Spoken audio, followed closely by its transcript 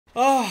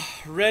Oh,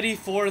 ready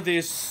for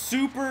this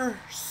super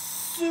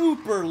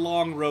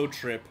long road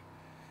trip.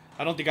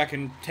 I don't think I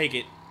can take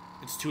it.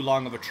 It's too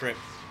long of a trip.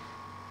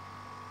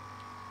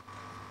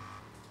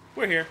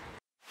 We're here.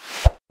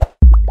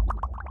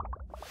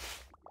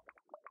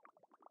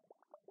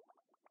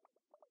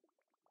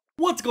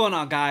 What's going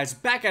on, guys?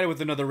 Back at it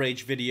with another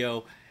Rage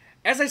video.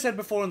 As I said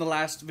before in the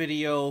last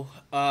video,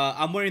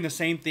 I'm wearing the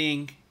same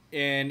thing,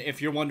 and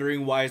if you're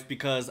wondering why, it's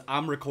because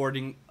I'm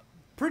recording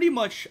pretty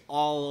much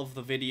all of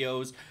the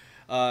videos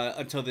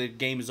until the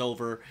game is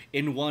over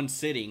in one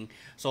sitting,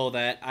 so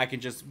that I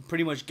can just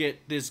pretty much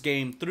get this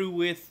game through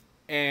with,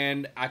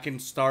 and I can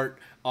start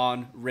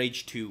on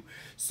Rage 2.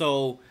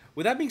 So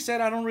with that being said,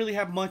 I don't really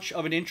have much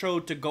of an intro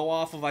to go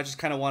off of. I just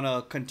kind of want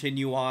to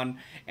continue on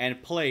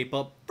and play.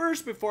 But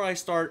first, before I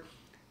start,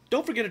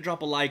 don't forget to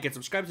drop a like and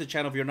subscribe to the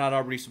channel if you're not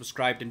already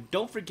subscribed. And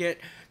don't forget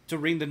to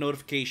ring the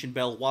notification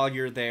bell while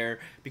you're there,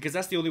 because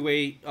that's the only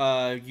way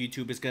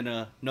YouTube is going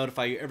to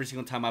notify you every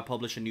single time I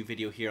publish a new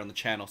video here on the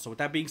channel. So with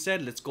that being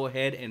said, let's go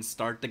ahead and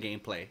start the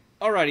gameplay.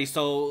 Alrighty,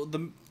 so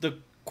the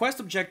quest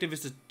objective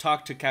is to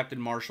talk to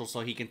Captain Marshall so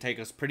he can take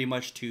us pretty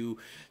much to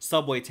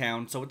Subway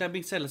Town. So with that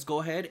being said, let's go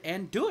ahead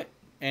and do it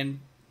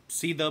and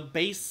see the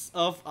base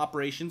of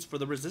operations for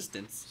the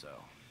Resistance.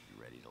 So,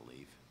 you ready to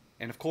leave?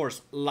 And of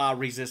course, La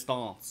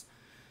Resistance.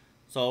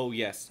 So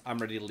yes, I'm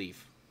ready to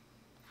leave.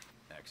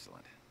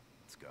 Excellent.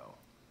 Let's go.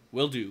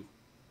 Will do.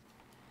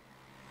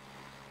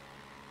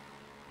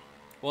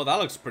 Well, that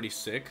looks pretty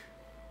sick.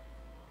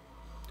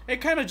 It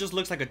kind of just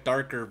looks like a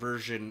darker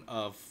version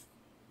of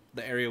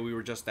the area we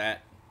were just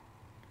at.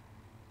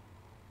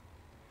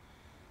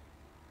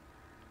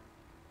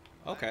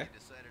 Okay. You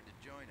decided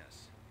to join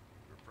us.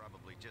 We're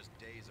probably just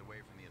days away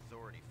from the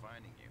authority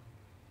finding you.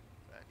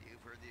 But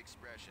you've heard the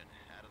expression,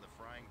 out of the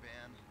frying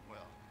pan?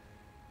 Well,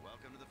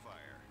 welcome to the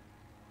fire.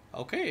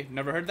 Okay,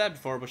 never heard that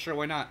before, but sure,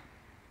 why not?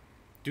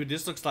 Dude,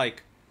 this looks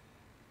like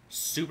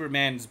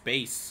Superman's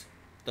base.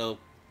 The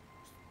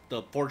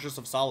Fortress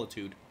of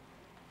Solitude.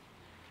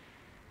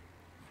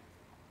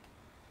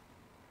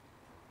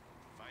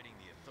 Fighting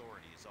the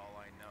authority is all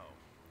I know.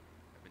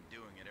 I've been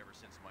doing it ever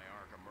since my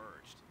arc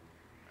emerged.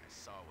 I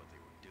saw what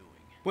they were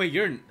doing. Wait,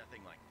 you're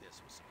Nothing like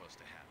this was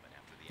supposed to happen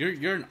after the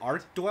you're an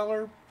Ark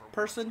Dweller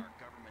person?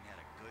 Our government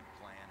had a good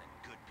plan and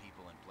good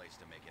people in place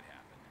to make it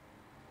happen.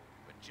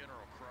 But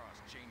General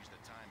Cross changed the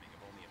timing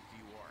of only a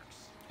few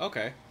arcs.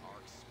 Okay.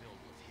 Arcs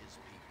filled with his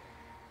people.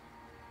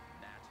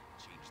 And that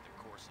changed the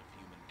course of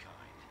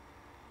humankind.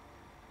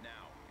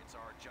 Now, it's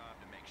our job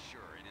to make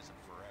sure it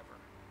isn't forever.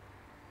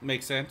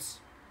 Makes sense.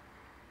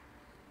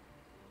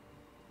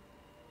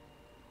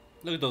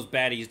 Look at those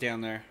baddies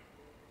down there.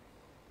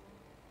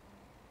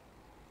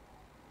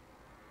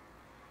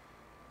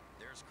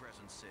 There's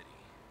Crescent City,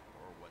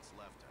 or what's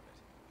left of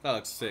it. That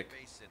looks sick. Our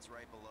base sits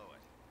right below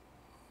it.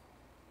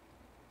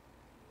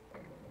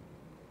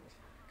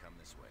 Come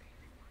this way.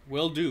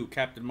 Will do,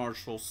 Captain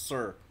Marshall,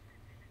 sir.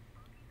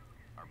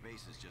 Our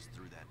base is just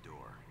through that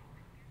door.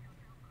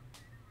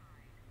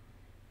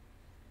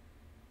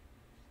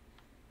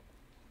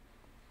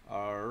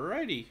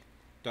 Alrighty.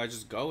 Do I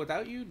just go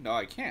without you? No,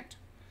 I can't.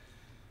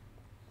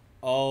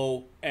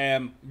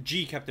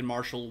 OMG, Captain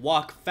Marshall,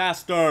 walk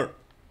faster!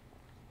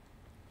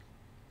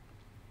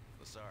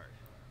 Lassard,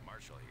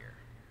 Marshall here.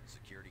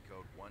 Security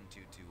code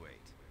 1228.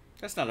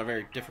 That's not a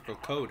very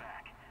difficult code.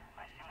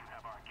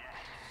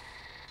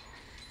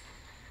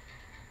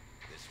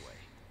 This way.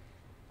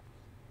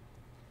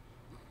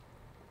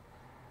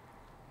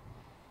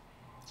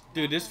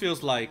 Dude, this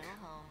feels like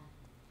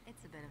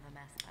It's a bit of a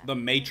mess. The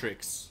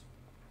Matrix.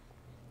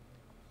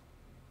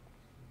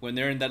 When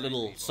they're in that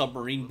little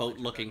submarine boat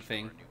looking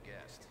thing. Our new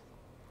guest.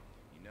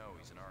 You know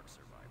he's an ARC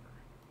survivor.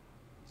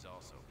 He's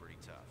also pretty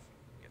tough.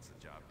 Gets the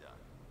job done.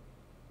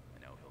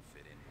 I know he'll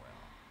fit in well.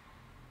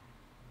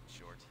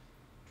 Short,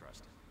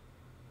 trust him.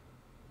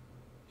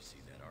 You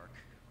see that ARC?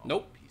 All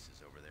Nope. the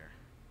pieces over there?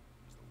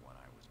 Was the one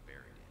I was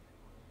buried in.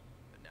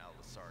 But now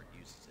Lassard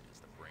uses it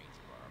as the brains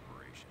of our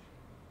operation.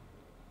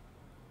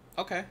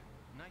 Okay.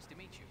 Nice to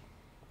meet you.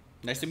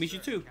 Nice to meet you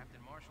too.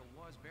 Captain Marshall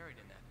was buried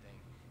in that thing,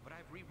 but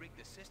I've re-rigged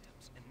the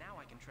systems, and now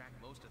I can track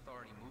most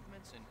authority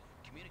movements and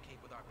communicate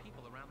with our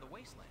people around the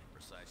wasteland.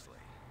 Precisely.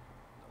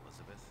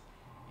 Elizabeth,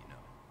 you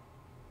know.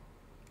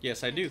 Yes,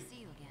 I do. Good to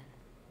see you again,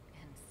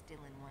 and still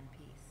in one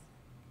piece.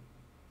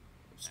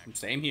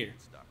 Same here.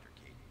 It's Dr.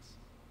 Cadence.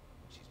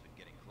 She's been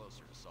getting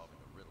closer to solving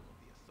the riddle of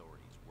the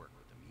authority's work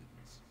with the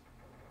mutants.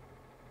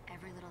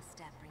 Every little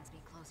step brings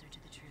me closer to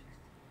the truth.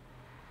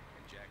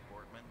 And Jack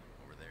Portman,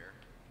 over there,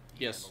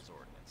 Yes. handles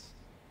ordnance.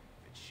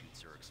 If it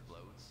shoots or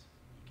explodes,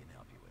 he can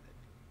help you with it.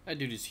 That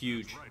dude is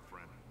huge. That's right,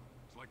 friend.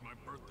 It's like my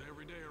birthday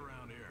every day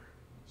around here.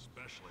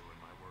 Especially when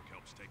my work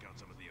helps take out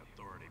some of the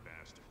authority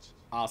bastards.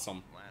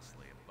 Awesome.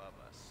 Lastly, above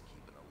us,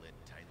 keeping the lid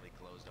tightly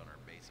closed on our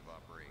base of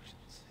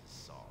operations, is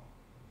Saul.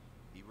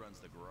 He runs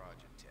the garage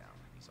in town.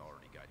 He's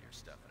already got your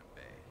stuff in a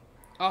bay.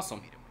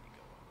 Awesome. Meet him when you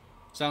go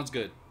up. Sounds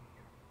good.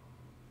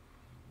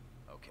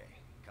 Okay,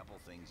 couple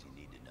things you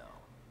need to know.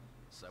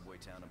 Subway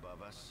town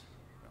above us,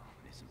 well,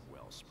 it isn't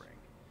Wellspring.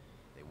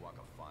 They walk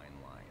a fine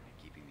line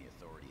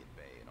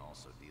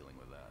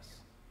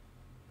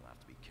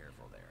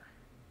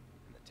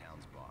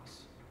town's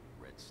boss,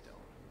 Redstone.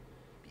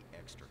 Be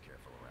extra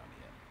careful around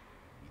him.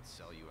 He'd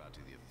sell you out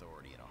to the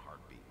authority in a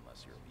heartbeat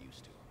unless you're of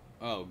use to him.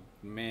 Oh,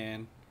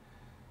 man.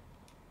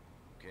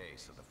 Okay,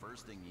 so the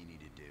first thing you need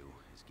to do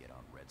is get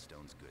on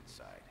Redstone's good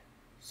side.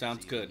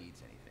 Sounds See good. if he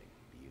needs anything.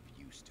 Be of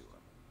use to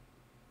him.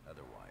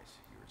 Otherwise,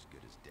 you're as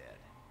good as dead.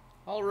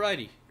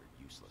 Alrighty.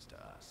 You're useless to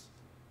us.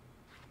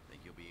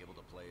 Think you'll be able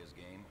to play his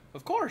game?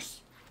 Of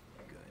course.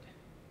 Good.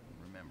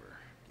 Remember,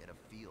 get a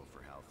feel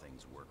for how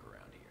things work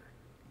around here.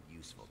 Be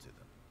useful to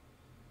them.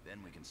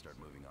 Then we can start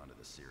moving on to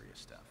the serious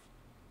stuff.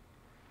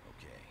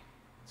 Okay,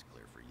 it's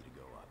clear for you to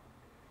go up.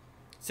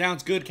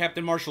 Sounds good,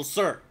 Captain Marshall,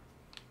 sir.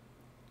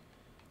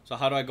 So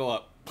how do I go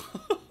up?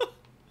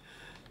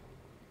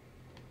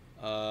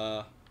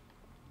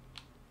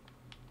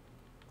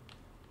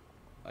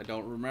 I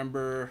don't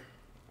remember.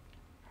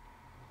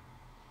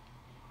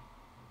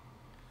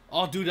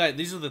 Oh, dude,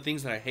 these are the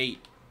things that I hate.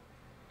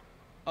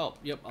 Oh,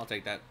 yep, I'll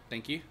take that.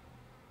 Thank you.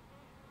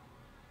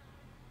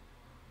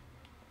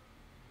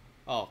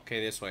 Oh,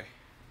 okay, this way.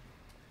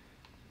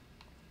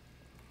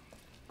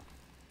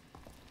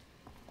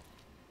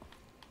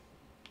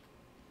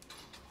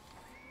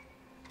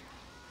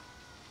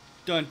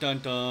 Dun dun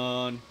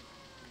dun.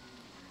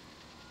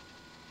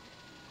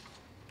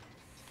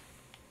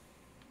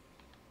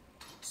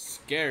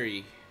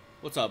 Scary.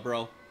 What's up,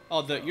 bro?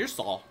 Oh, you're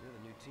Saul. You're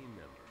the new team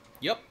member.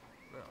 Yep.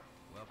 Well,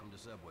 welcome to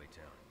Subway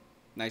Town.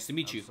 Nice to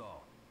meet you. I'm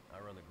Saul.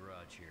 I run the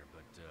garage here,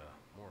 but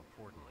more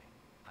importantly,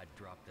 I'd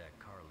drop that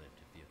car lift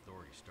if the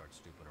authorities start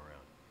snooping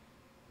around.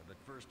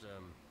 But first,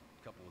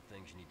 couple of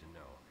things you need to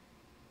know.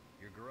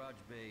 Your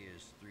garage bay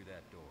is through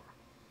that door.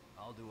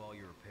 I'll do all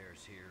your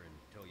repairs here and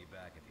tow you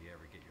back if you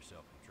ever get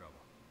yourself in trouble.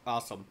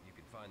 Awesome. You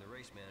can find the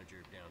race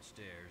manager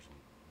downstairs and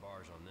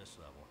bars on this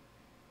level.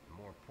 And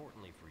more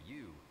importantly for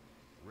you,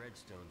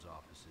 Redstone's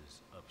office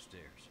is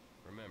upstairs.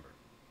 Remember,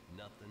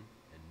 nothing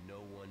and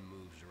no one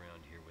moves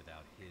around here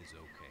without his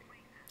okay.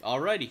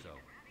 Alrighty. So,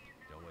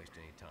 don't waste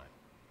any time.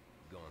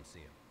 Go and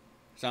see him.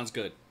 Sounds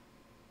good.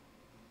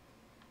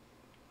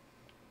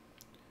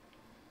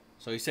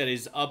 So he said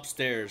he's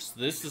upstairs.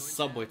 This is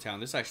Subway Town.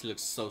 This actually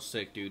looks so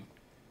sick, dude.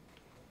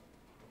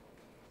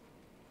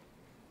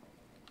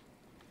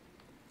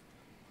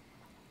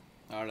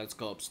 Alright, let's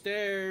go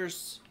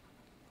upstairs.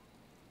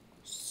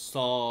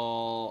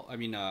 So I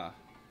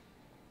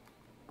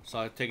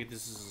take it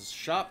this is a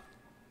shop.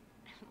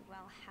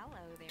 Well, hello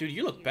there. Dude,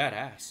 you look hero.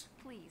 badass.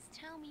 Please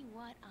tell me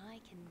what I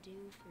can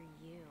do for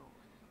you.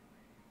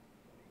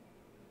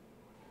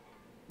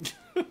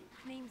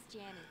 Name's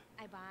Jenny.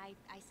 I buy,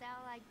 I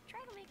sell, I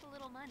try to make a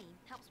little money.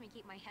 Helps me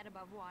keep my head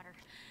above water.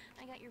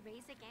 I got your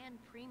basic and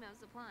primo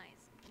supplies.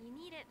 You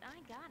need it,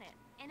 I got it.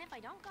 And if I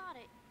don't got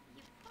it,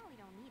 you probably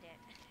don't need it.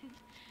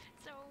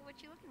 So,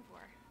 what you looking for?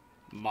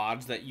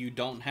 Mods that you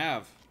don't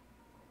have.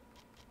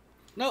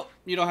 Nope,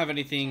 you don't have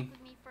anything. Check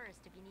with me first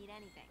if you need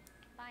anything.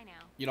 Bye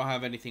now. You don't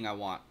have anything I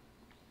want.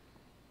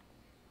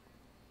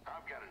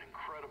 I've got an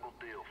incredible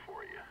deal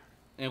for you.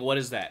 And what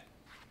is that?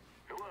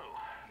 Hello,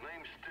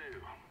 name's Stu.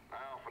 I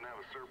often have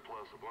a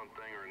surplus of one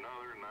thing or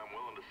another, and I'm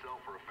willing to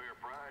sell for a fair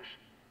price.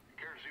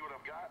 Care to see what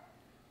I've got?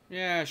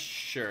 Yeah,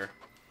 sure.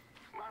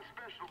 My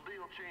special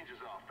deal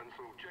changes often,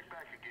 so check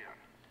back again.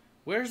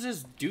 Where's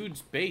this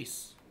dude's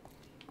base?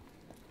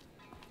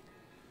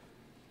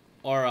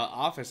 Or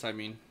office, I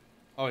mean.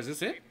 Oh, is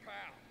this it? Hey,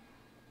 pal,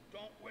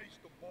 don't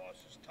waste the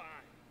boss's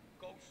time.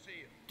 Go see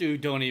him. Dude,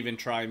 don't even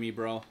try me,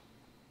 bro.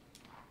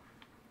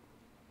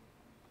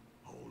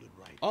 Hold it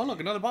right. Oh,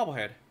 look, another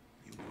bobblehead.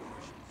 You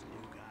Martian's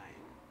new guy.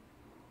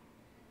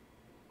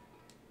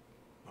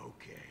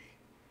 Okay,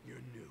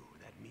 you're new.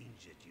 That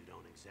means that you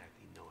don't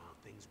exactly know how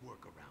things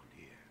work around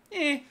here.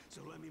 Eh. So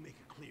let me make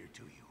it clear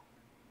to you.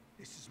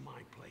 This is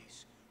my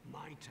place,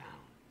 my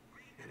town,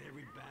 and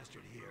every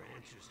bastard here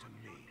answers to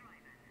me.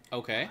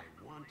 Okay.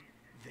 I want,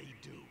 they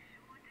do.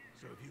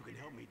 So if you can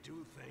help me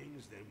do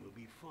things, then we'll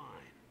be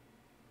fine.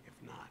 If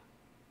not,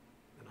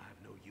 then I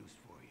have no use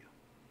for you.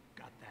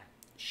 Got that?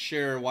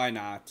 Sure, why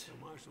not? So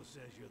Marshall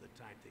says you're the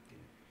type that can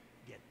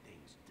get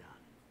things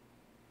done.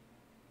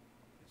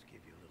 Let's give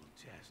you a little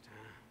test,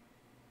 huh?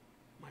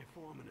 My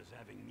foreman is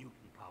having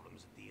mutant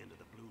problems at the end of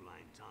the Blue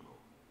Line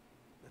tunnel.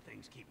 The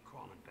things keep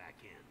crawling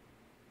back in.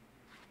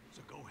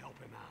 So go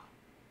help him out.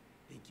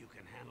 Think you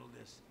can handle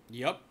this?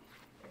 Yep.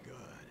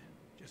 Good.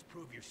 Just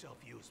prove yourself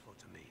useful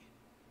to me,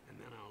 and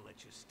then I'll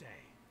let you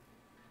stay.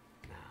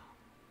 Now,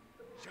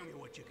 show me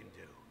what you can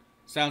do.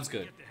 Sounds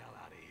good. Get the hell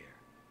out of here.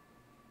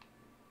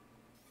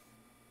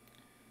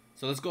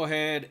 So let's go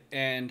ahead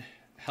and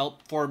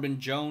help Foreman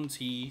Jones.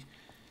 He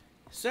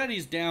said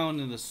he's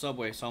down in the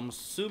subway, so I'm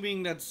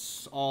assuming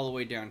that's all the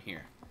way down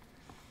here.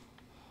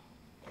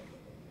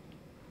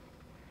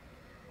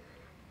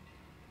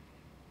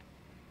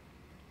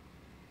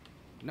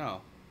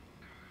 No.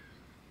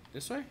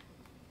 This way?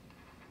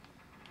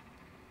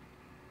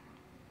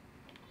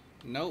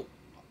 Nope.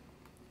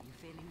 You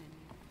feeling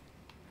any?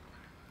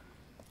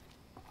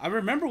 I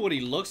remember what he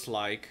looks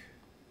like.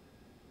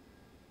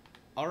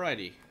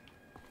 Alrighty.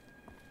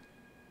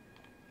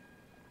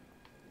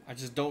 I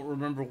just don't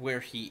remember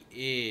where he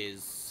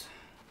is.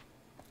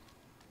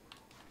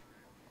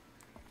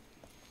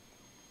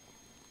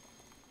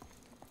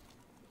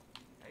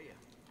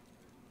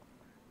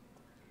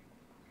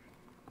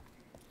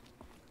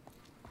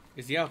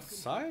 Is he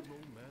outside?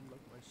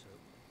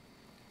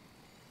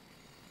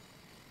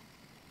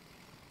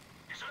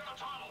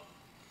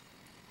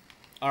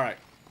 Alright,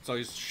 so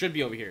he should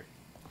be over here.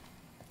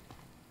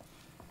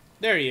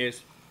 There he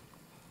is.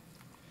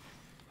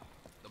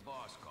 The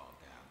boss called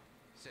down.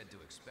 Said to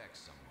expect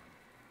someone.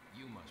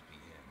 You must be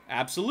him.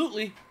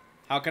 Absolutely.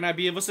 How can I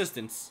be of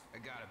assistance? I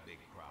got a big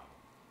problem.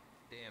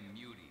 Damn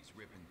muties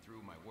ripping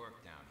through my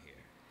work down here.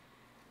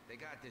 They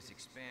got this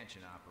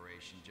expansion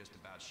operation just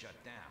about shut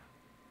down.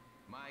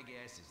 My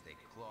guess is they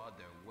clawed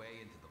their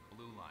way into the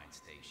Blue Line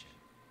station.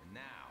 And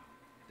now,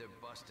 they're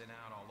busting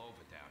out all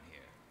over down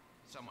here.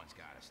 Someone's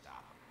gotta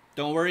stop them.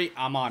 Don't worry,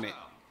 I'm on it.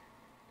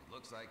 It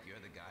looks like you're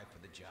the guy for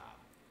the job.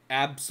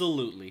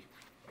 Absolutely.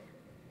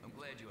 I'm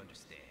glad you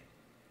understand.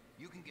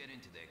 You can get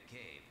into their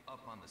cave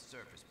up on the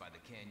surface by the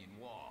canyon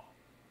wall.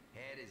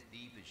 Head as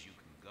deep as you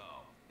can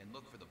go and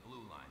look for the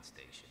Blue Line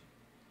station.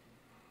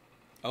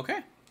 Okay.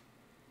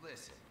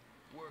 Listen,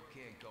 work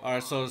can't go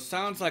Alright, so it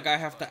sounds like I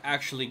have to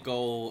actually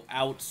go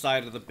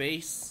outside of the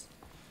base.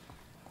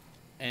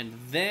 And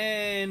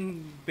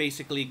then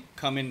basically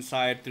come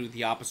inside through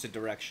the opposite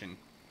direction.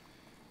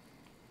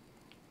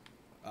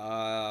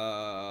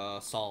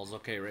 Saul's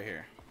okay right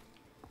here.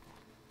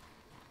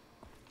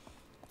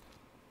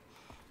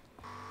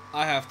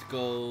 I have to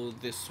go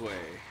this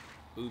way.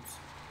 Oops.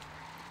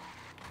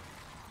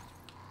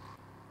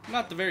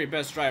 Not the very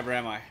best driver,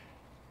 am I?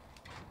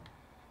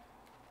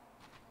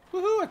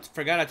 Woohoo! I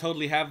forgot I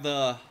totally have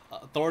the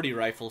authority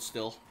rifle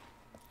still.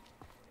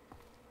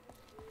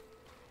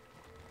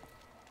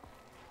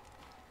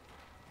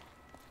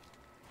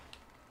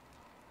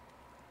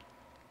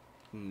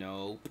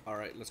 Nope.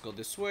 Alright, let's go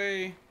this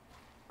way.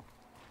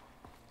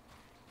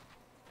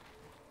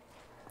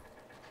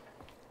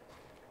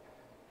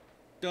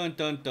 Dun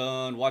dun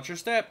dun. Watch your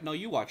step. No,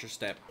 you watch your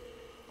step.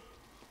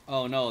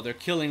 Oh no, they're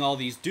killing all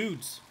these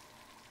dudes.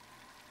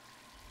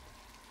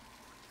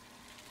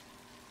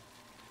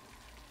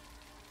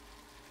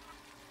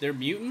 They're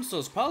mutants, so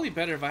it's probably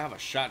better if I have a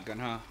shotgun,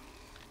 huh?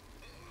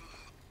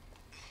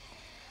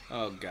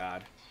 Oh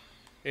god.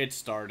 It's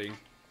starting.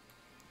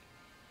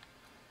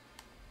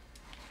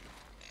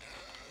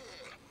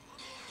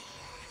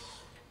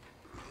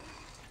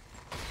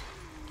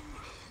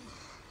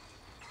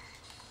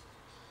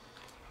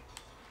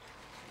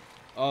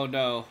 Oh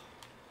no.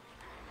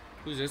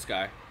 Who's this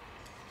guy?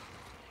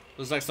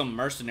 Looks like some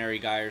mercenary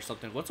guy or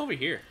something. What's over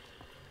here?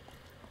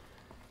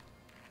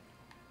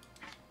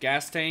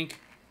 Gas tank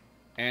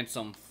and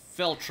some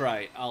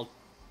feltrite. I'll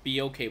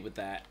be okay with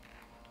that.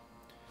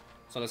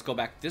 So let's go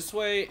back this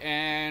way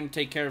and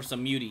take care of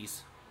some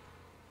muties.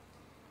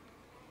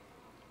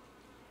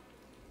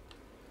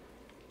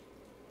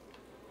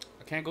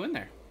 I can't go in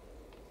there.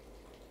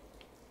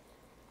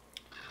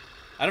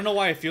 I don't know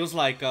why it feels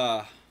like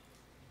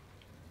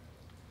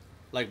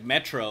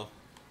Metro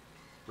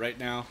right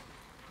now.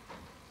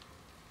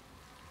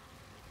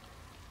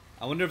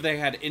 I wonder if they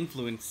had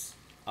influence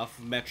off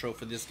of Metro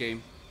for this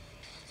game.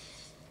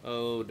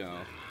 Oh no.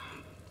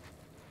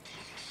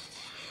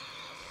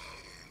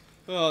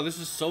 Oh, this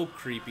is so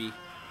creepy.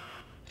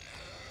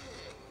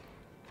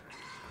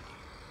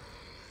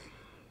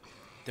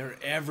 They're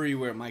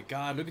everywhere. My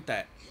god, look at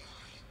that.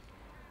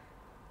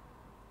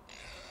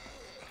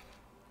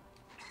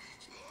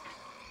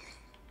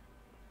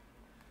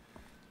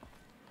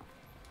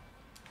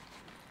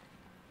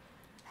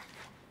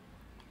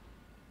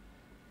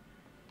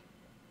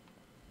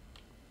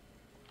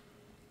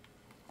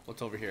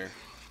 What's over here?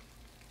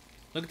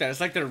 Look at that. It's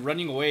like they're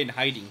running away and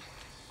hiding.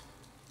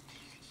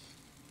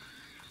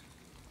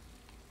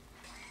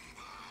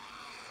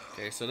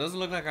 Okay, so it doesn't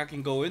look like I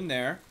can go in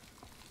there.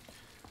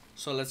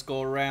 So let's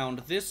go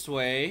around this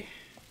way.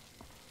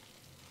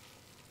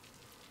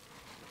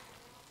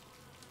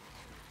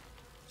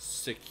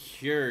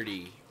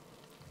 Security.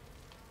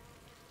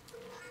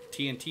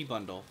 TNT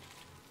bundle.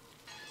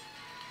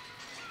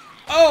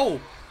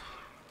 Oh!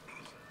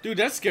 Dude,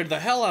 that scared the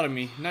hell out of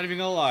me. Not even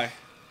gonna lie.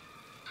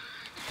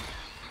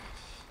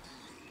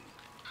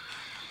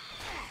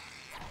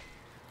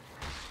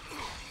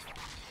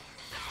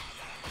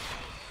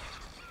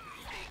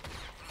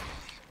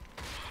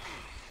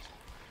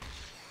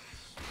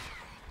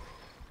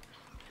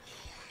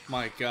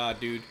 My god,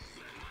 dude.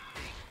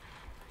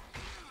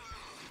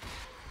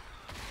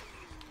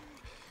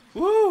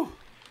 Woo!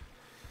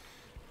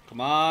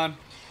 Come on.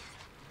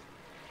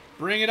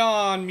 Bring it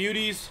on,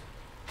 muties.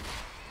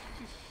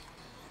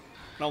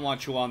 Don't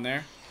want you on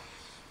there.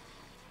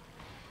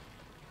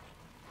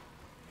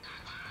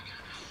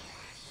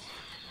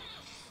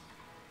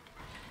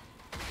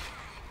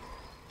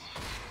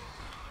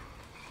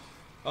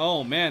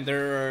 Oh man,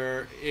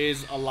 there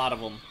is a lot of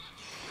them.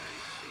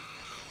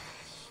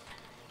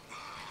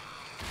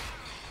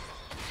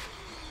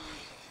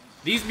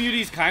 These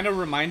muties kind of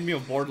remind me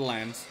of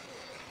Borderlands.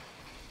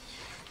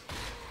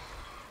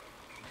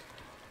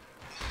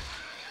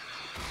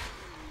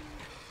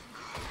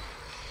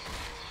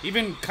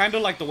 Even kind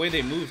of like the way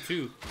they move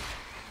too.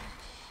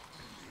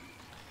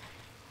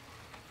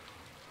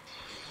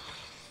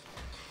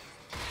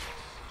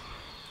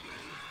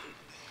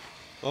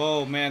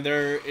 Oh man,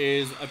 there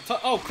is a ton.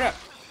 Oh crap!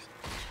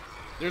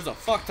 There's a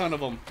fuck ton of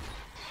them.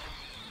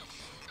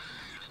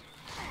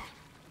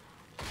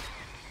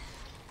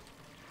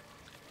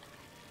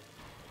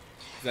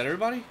 Is that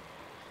everybody?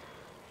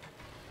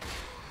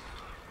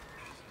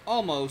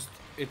 Almost,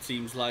 it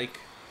seems like.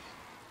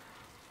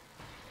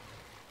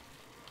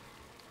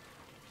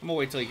 I'm gonna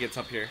wait till he gets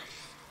up here.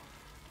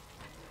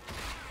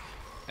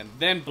 And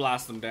then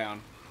blast them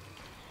down.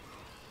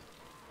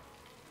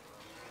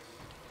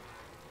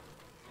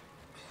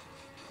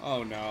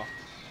 Oh no.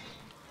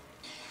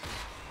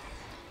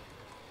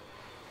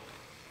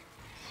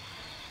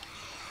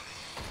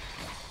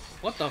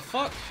 What the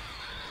fuck?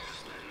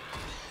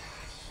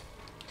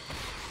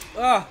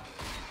 Ah!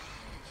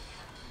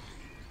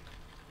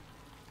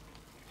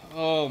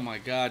 Oh my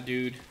god,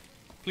 dude.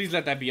 Please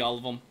let that be all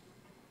of them.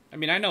 I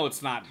mean, I know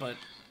it's not, but...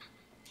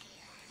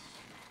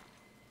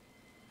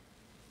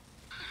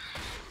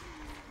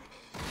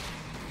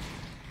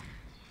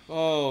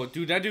 Oh,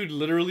 dude, that dude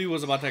literally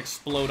was about to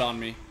explode on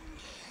me.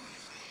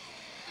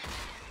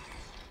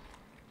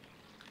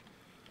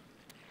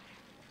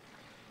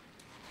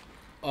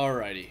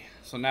 Alrighty,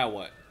 so now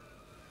what?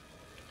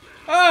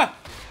 Ah!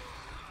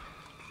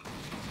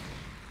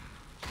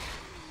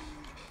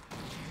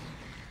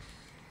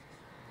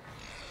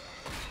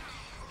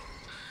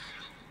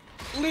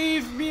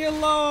 Leave me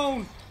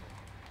alone!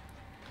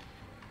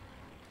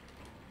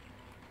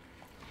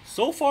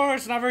 So far,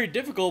 it's not very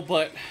difficult,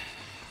 but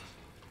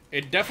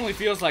it definitely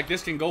feels like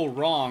this can go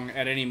wrong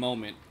at any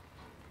moment.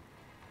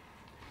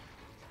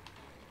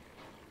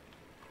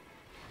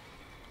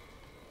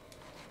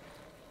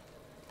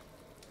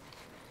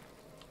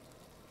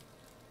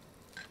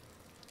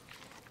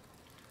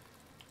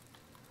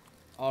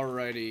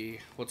 Alrighty,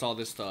 what's all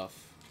this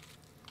stuff?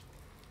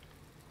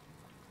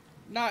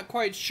 Not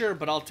quite sure,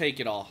 but I'll take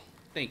it all.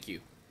 Thank you.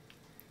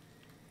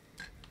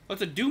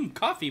 What's a Doom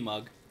coffee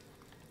mug?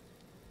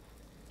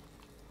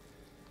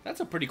 That's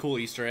a pretty cool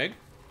Easter egg.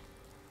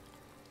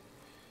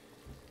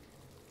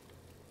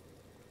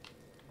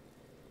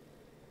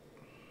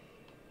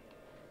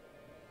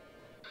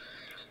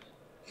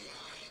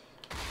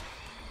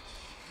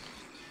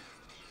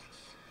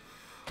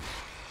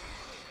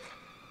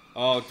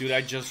 Oh, dude,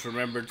 I just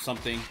remembered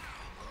something.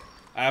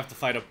 I have to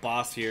fight a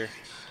boss here.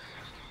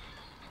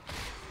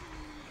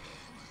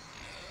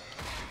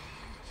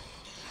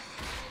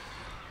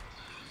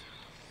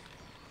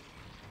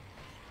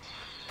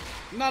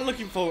 I'm not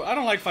looking for... I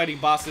don't like fighting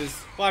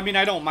bosses. Well, I mean,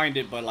 I don't mind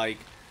it, but like...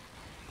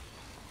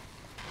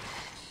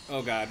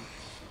 Oh, God.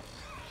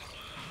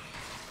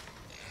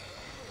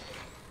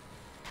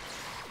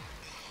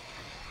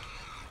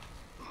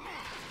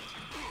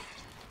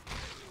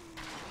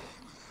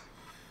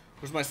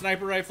 Where's my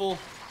sniper rifle?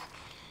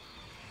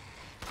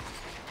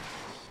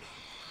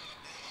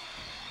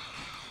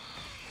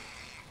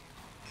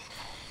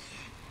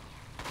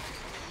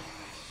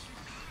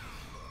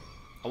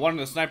 I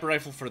wanted a sniper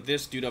rifle for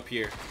this dude up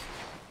here.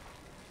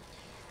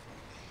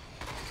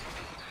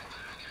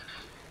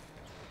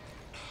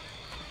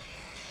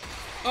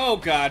 Oh,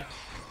 God.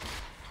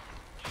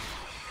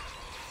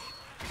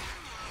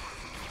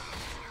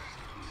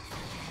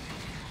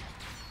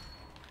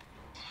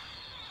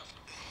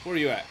 Where are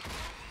you at?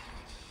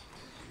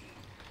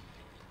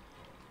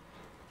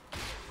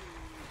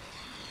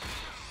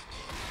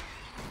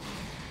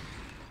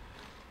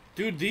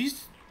 Dude,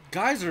 these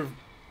guys are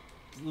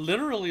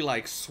literally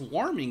like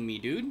swarming me,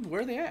 dude.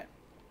 Where are they at?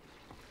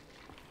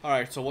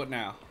 Alright, so what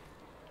now?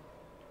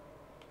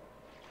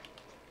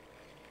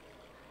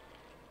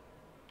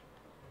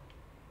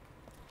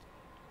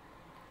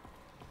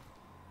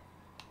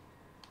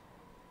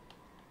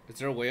 Is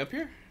there a way up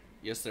here?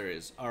 Yes, there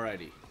is.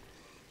 Alrighty.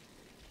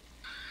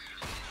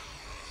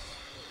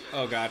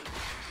 Oh, God.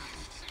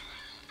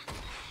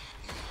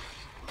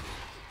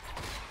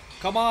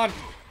 Come on!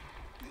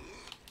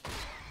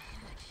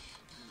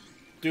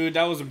 Dude,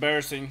 that was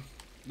embarrassing.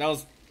 That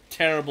was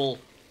terrible,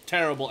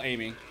 terrible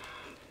aiming.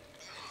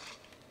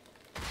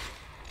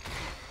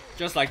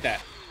 Just like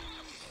that.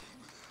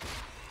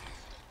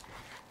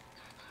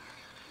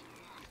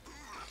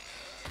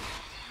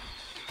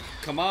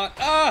 Come on.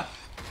 Ah!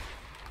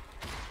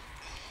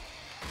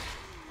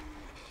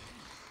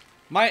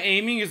 My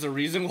aiming is the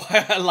reason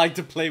why I like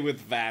to play with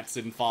VATS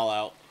in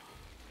Fallout.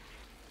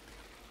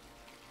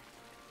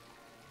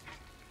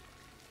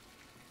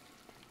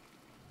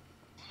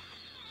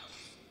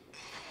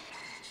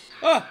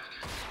 Ah!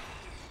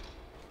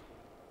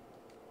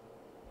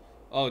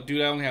 Oh,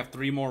 dude, I only have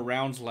 3 more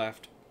rounds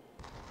left.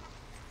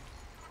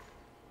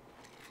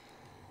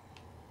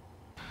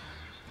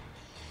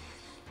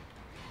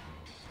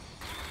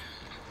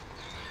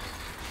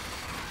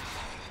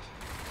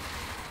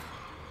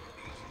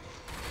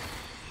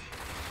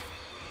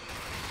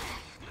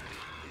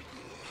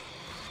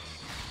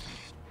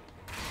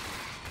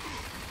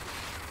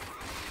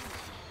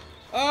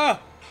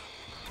 Ah!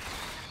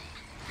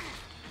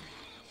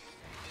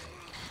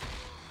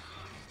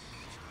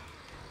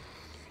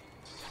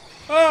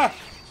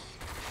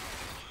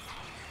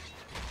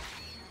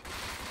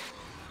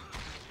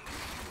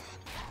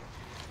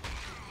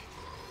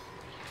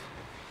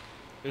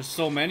 There's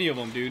so many of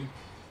them, dude.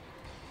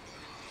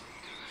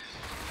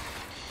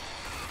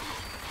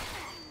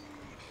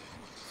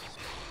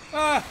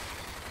 Ah!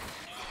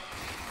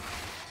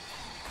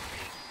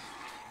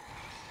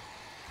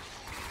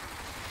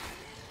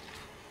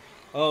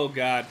 Oh,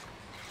 God.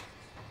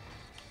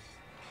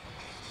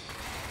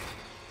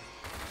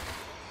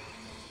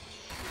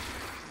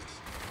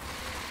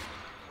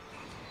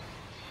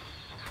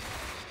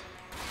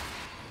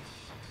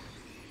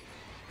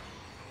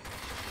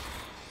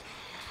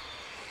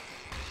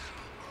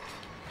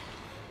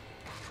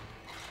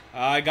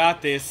 I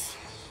got this.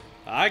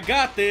 I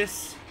got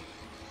this.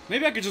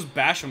 Maybe I could just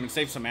bash him and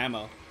save some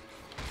ammo.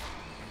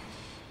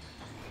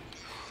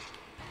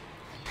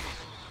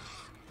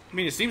 I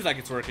mean, it seems like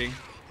it's working.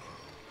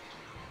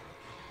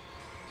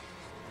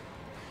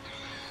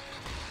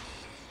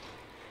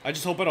 I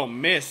just hope I don't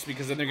miss,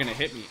 because then they're gonna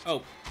hit me.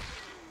 Oh.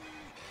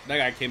 That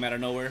guy came out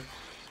of nowhere.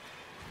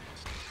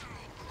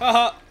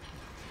 Haha.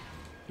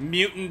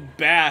 Mutant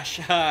Bash.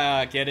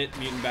 Get it?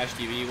 Mutant Bash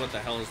TV. What the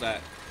hell is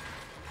that?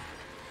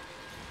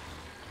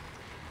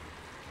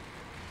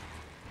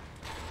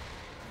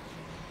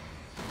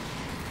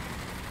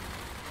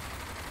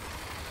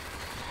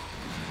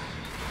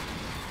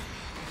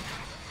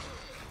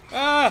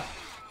 Ah!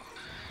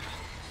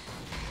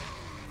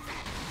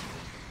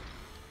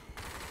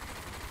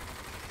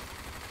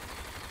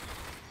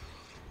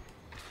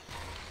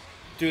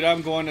 Dude,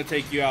 I'm going to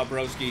take you out,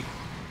 broski.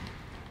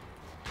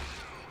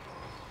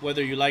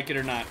 Whether you like it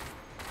or not.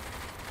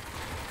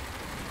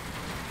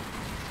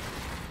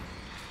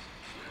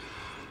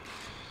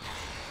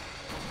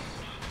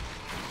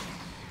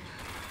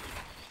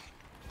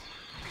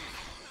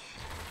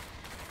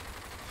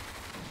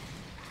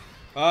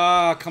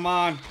 Ah, come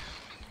on.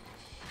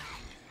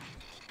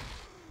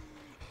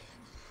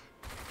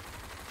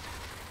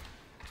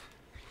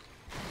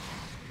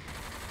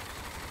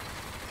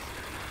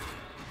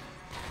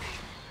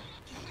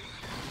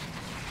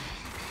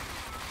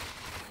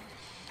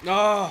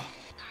 Oh.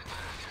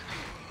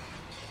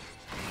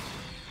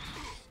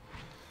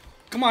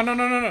 Come on, no,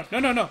 no, no, no, no,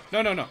 no, no,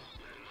 no, no, no.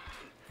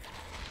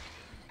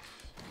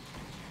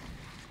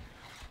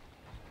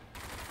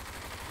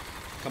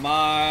 Come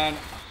on.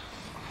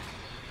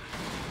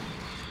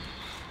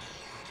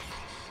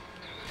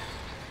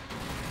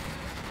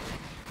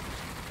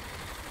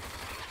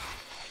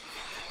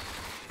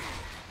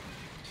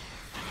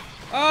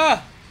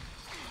 Ah!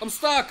 I'm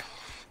stuck.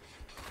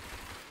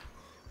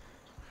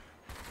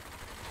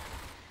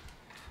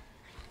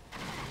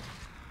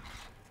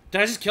 Did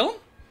I just kill him?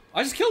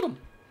 I just killed him.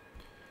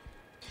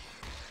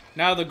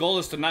 Now the goal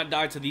is to not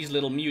die to these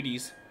little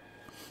muties.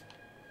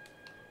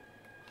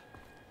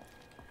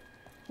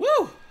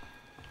 Woo!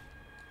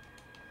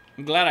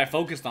 I'm glad I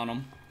focused on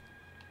them.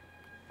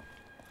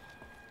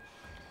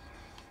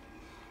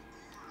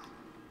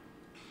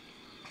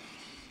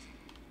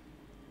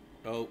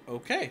 Oh,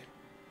 okay.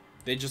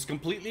 They just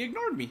completely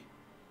ignored me.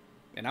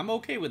 And I'm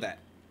okay with that.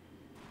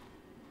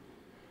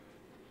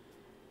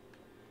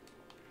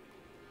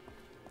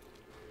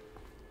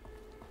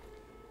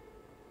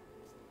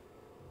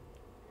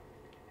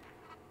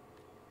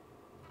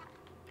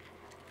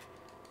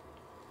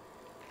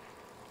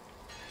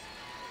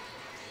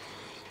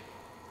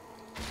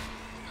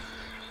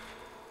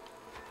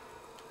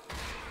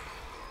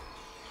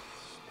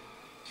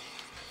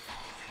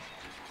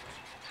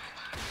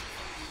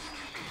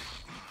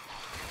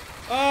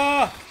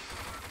 Ah!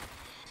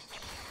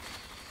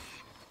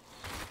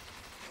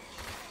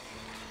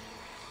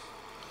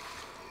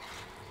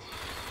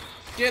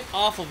 Get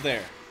off of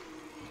there.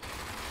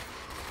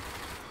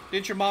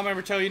 Didn't your mom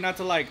ever tell you not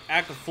to, like,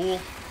 act a fool?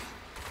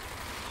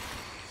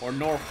 Or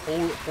nor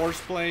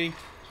horse playing?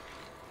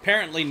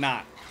 Apparently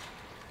not.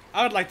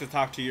 I would like to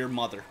talk to your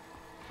mother.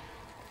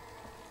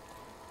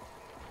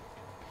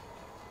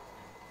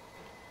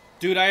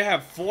 Dude, I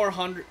have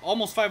 400,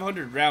 almost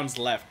 500 rounds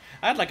left.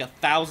 I had like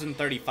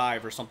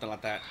 1,035 or something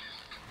like that.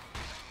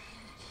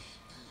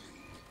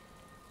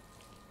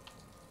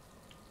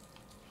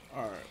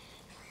 Alright.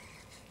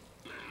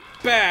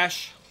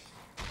 Bash!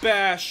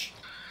 Bash!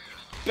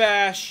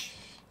 Bash!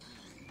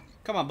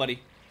 Come on,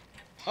 buddy.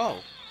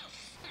 Oh.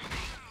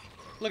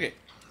 Look it.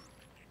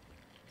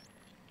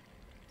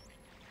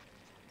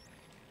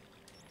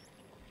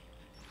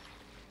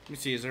 Let me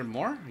see, is there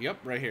more? Yep,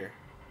 right here.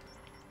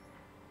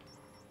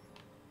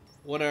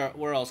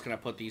 Where else can I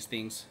put these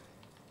things?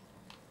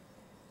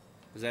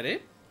 Is that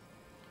it?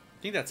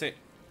 I think that's it.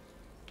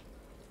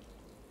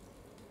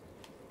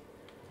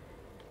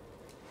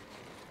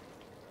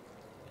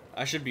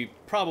 I should be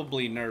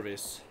probably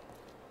nervous.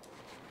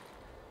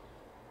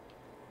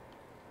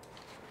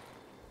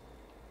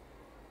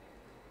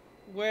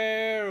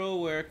 Where, oh,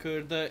 where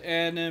could the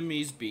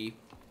enemies be?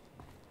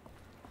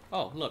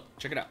 Oh, look,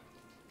 check it out.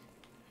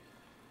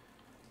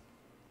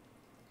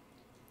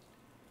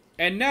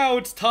 And now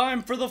it's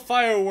time for the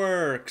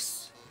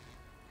fireworks.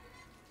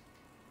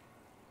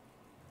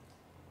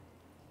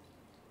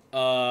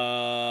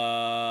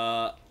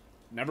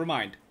 Never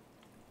mind.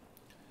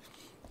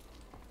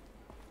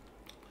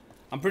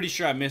 I'm pretty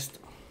sure I missed.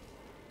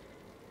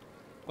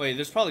 Wait,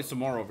 there's probably some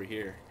more over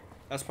here.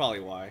 That's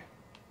probably why.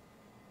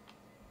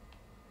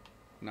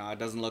 Nah, it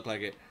doesn't look like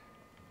it.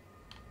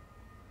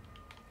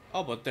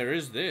 Oh, but there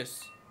is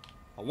this.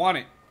 I want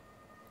it.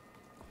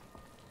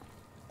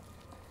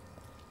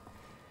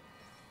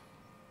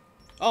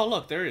 Oh,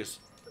 look, there is.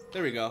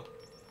 There we go.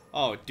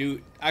 Oh,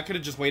 dude, I could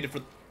have just waited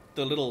for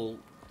the little...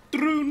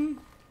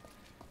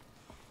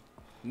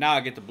 Now I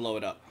get to blow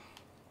it up.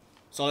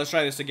 So let's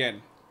try this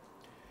again.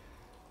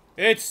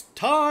 It's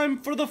time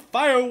for the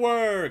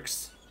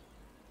fireworks!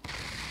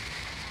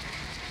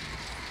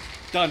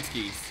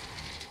 Dunskies.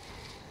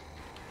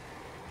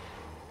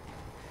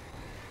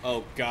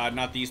 Oh god,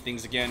 not these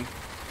things again.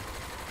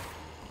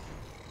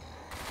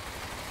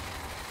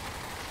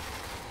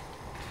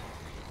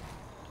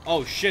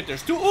 Oh shit,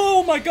 there's two.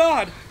 Oh my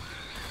god!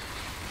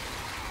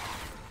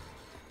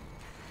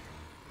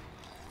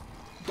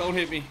 Don't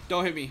hit me.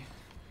 Don't hit me.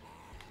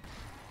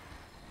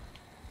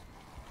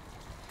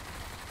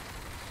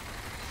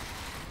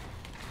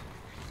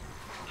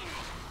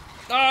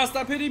 Ah,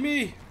 stop hitting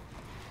me!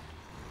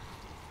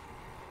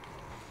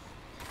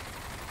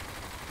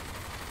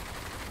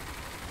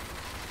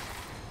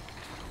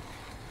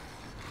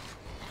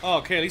 Oh,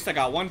 okay, at least I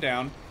got one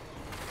down.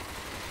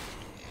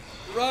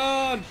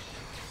 Run!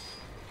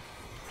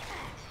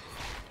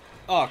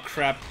 Oh,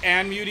 crap.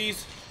 And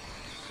muties.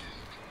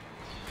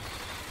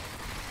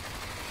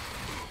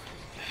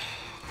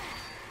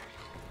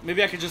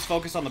 Maybe I could just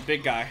focus on the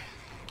big guy.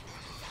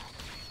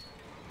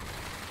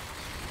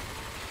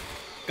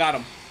 Got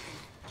him.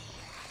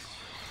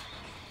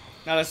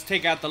 Now let's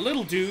take out the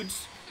little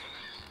dudes.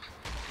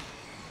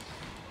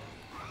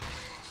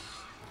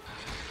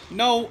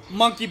 No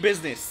monkey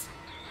business.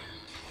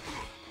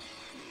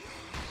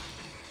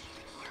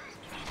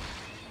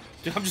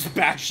 Dude, I'm just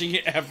bashing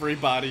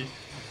everybody.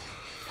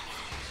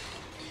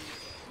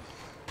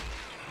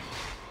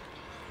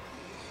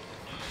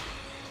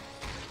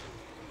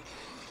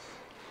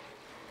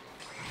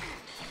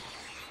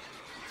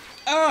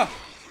 Ah!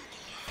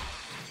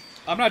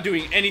 I'm not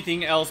doing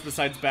anything else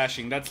besides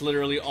bashing. That's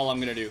literally all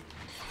I'm gonna do.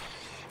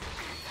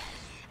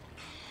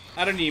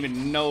 I don't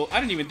even know.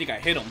 I didn't even think I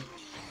hit him.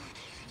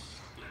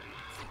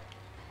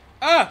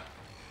 Ah!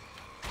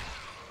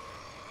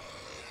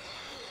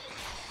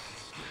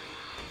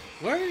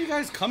 Where are you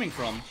guys coming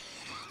from?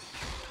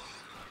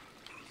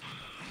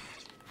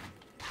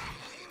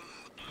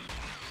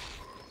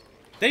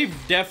 They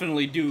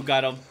definitely do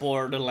got a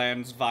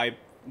Borderlands vibe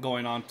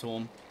going on to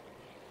them.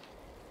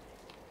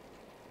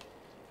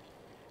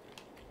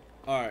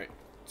 Alright,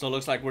 so it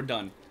looks like we're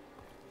done.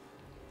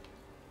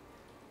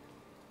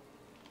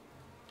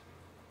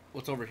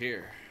 What's over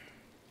here?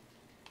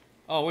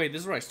 Oh wait,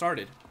 this is where I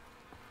started.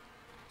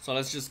 So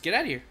let's just get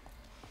out of here.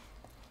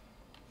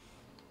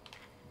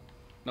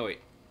 No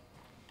wait.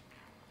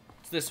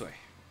 It's this way.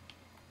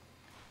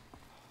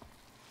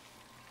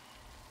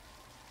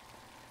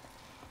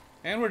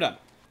 And we're done.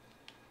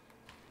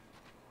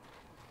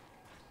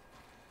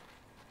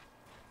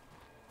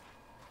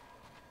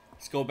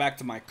 Let's go back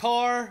to my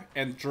car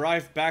and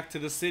drive back to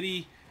the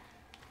city,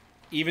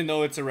 even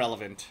though it's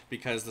irrelevant,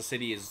 because the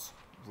city is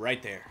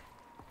right there.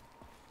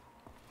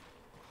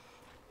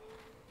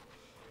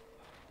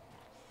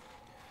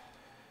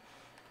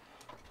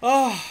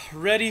 Oh,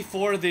 ready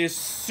for this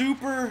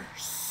super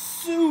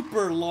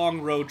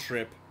long road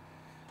trip.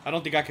 I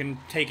don't think I can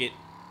take it.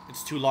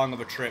 It's too long of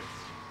a trip.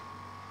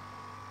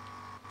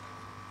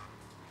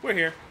 We're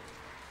here.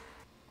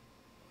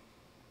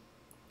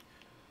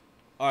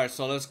 Alright,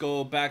 so let's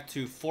go back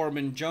to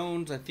Foreman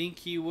Jones. I think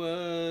he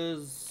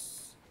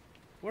was...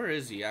 Where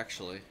is he,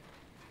 actually?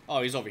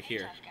 Oh, he's over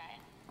here.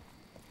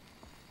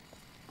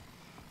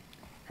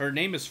 Her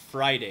name is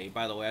Friday,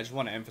 by the way. I just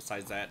want to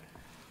emphasize that.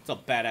 It's a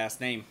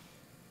badass name.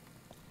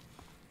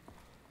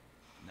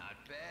 Not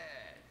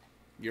bad.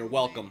 You're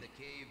welcome.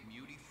 The cave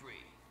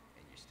muty-free,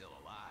 and you're still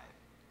alive.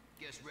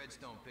 Guess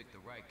Redstone picked the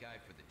right guy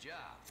for the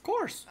job. Of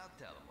course. I'll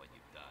tell him what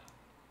you've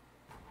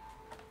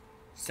done.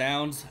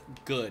 Sounds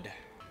good.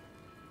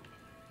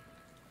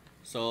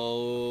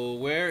 So,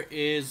 where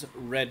is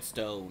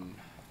Redstone?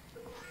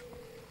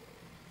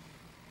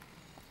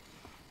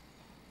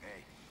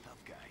 Hey, tough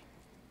guy.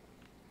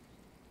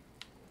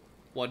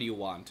 What do you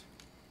want?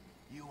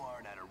 You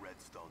aren't out of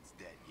Redstone's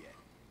debt yet.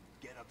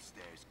 Get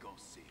upstairs, go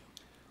see him.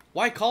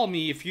 Why call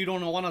me if you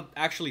don't want to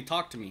actually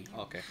talk to me?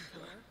 Okay.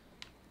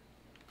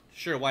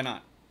 Sure, why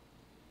not?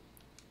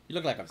 You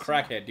look like a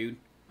crackhead, dude.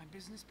 My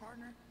business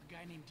partner, a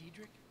guy named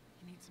Diedrich,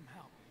 he needs some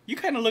help. You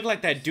kind of look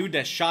like that dude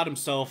that shot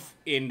himself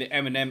in the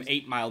Eminem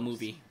 8 Mile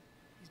movie.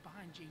 He's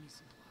behind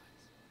Janie's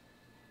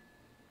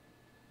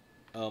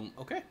supplies.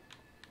 Okay.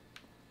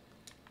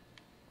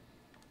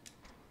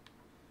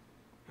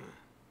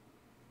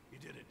 You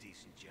did a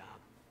decent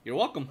job. You're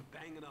welcome. But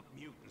banging up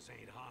mutants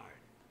ain't hard.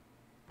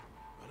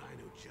 But I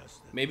know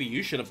just the Maybe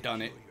you should have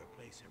done it. your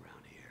place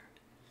around here.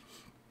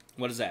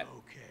 What is that?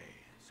 Okay,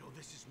 so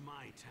this is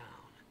my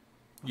town.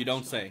 You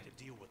don't say.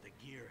 To deal with the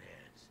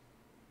gearheads.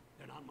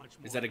 They're not much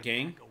more Is that a than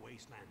gang? pack of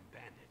wasteland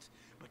bandits,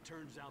 but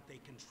turns out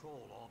they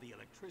control all the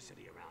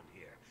electricity around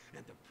here,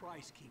 and the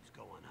price keeps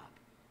going up.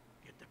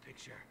 Get the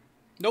picture?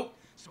 Nope.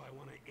 So I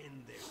want to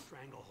end their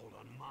stranglehold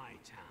on my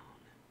town.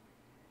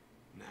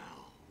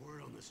 Now,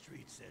 word on the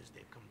street says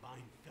they've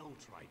combined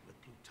feltrite with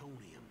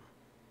plutonium.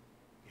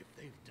 If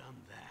they've done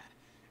that,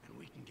 and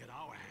we can get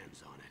our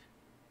hands on it,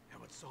 that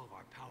would solve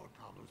our power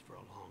problems for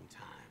a long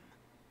time.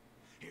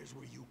 Here's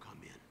where you come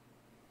in.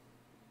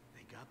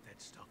 They got that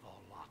stuff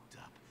all locked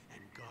up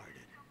and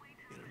guarded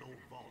in an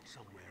old vault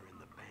somewhere in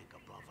the bank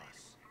above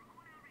us.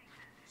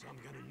 So I'm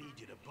gonna need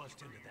you to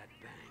bust into that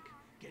bank,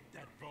 get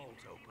that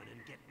vault open, and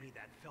get me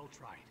that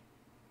feltrite.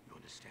 You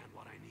understand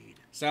what I need?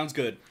 Sounds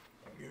good.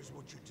 Here's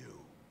what you do.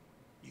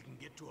 You can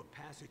get to a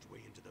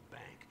passageway into the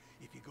bank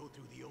if you go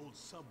through the old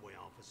subway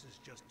offices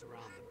just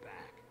around the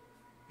back.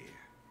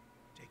 Here,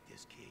 take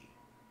this key.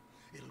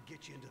 It'll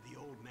get you into the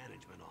old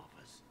management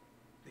office.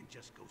 Then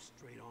just go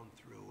straight on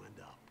through and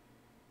up.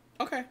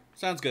 Okay,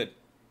 sounds good.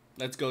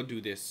 Let's go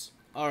do this.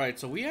 Alright,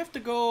 so we have to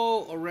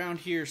go around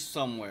here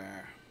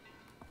somewhere.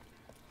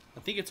 I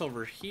think it's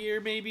over here,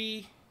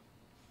 maybe?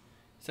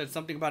 Said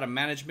something about a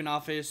management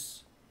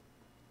office.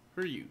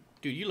 Who are you?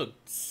 Dude, you look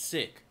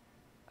sick.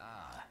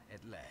 Ah, at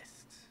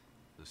last.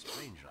 The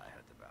stranger I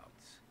heard about.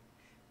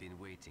 Been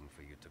waiting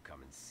for you to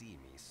come and see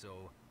me,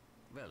 so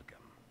welcome.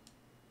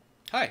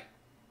 Hi.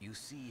 You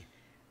see,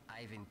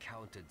 I've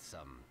encountered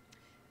some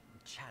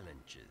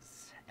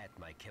challenges at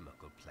my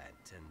chemical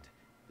plant, and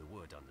the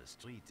word on the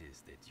street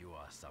is that you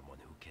are someone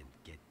who can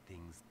get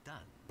things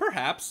done.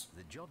 Perhaps.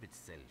 The job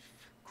itself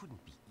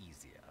couldn't be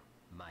easier.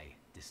 My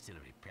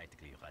distillery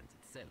practically runs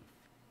itself.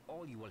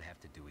 All you will have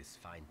to do is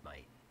find my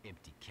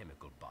empty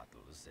chemical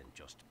bottles and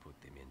just put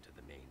them into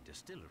the main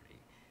distillery.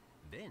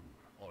 Then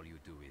all you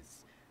do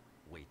is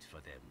wait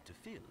for them to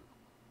fill.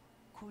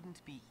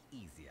 Couldn't be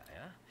easier,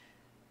 huh?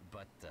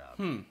 But,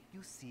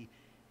 you see,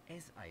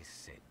 as I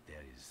said,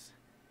 there is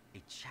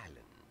a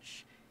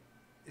challenge.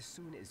 As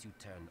soon as you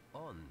turn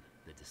on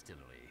the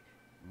distillery,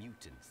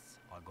 mutants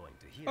are going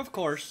to hear Of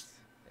course.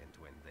 this.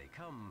 And when they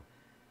come,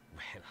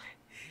 well,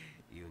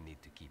 you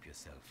need to keep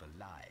yourself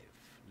alive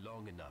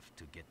long enough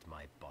to get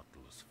my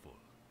bottles full.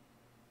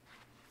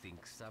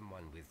 Think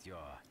someone with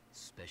your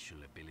special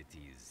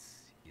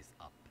abilities is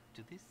up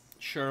to this?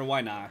 Sure,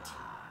 why not?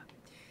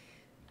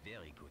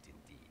 Very good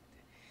indeed.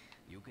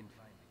 You can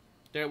find me.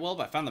 There, well,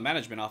 I found the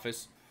management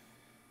office.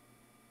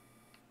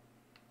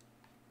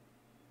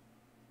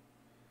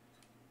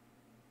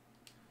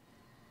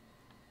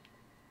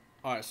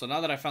 Alright, so now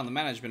that I found the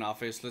management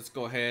office, let's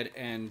go ahead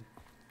and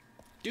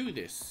do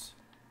this.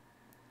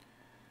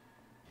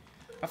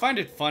 I find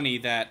it funny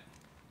that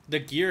the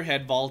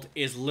Gearhead Vault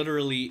is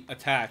literally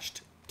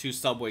attached to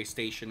Subway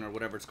Station, or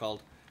whatever it's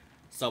called.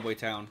 Subway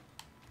Town.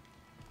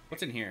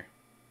 What's in here?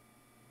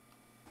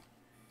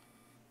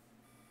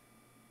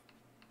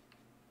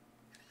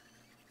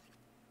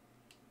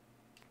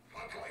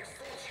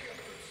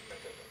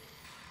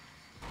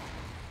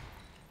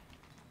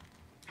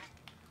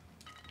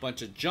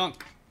 Bunch of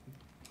junk.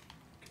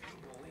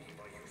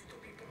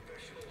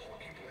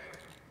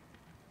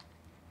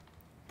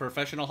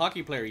 Professional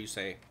hockey player, you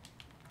say?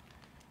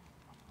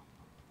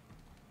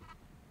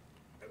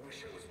 I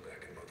wish I was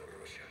back in Mother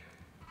Russia.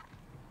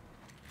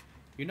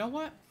 You know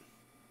what?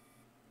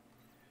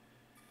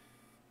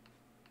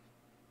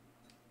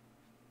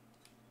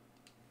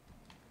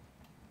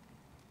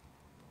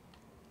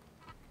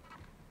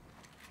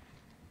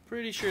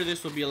 Pretty sure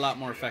this will be a lot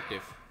more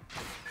effective.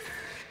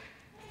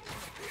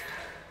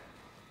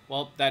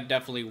 Well, that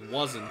definitely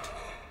wasn't.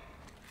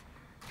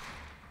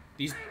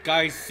 These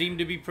guys seem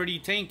to be pretty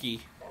tanky.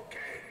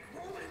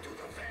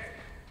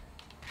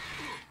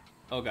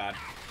 Oh god.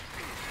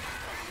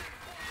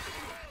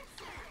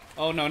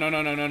 Oh no no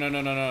no no no no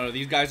no no no.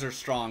 These guys are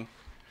strong.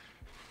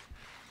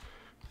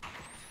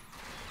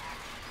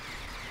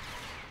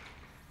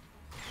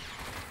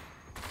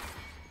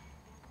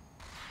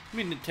 I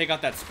mean to take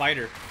out that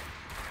spider.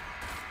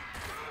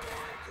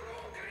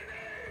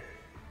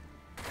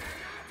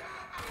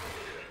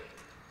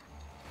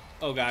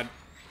 Oh god.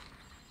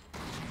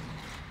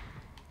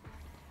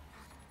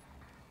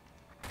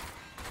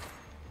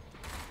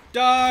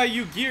 Die,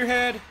 you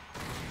gearhead!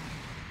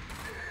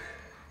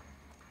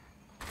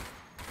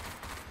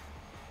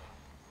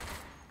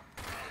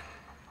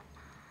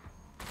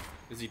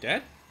 Is he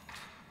dead?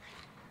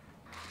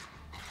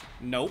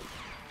 Nope.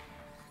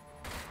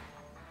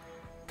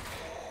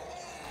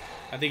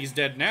 I think he's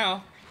dead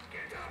now.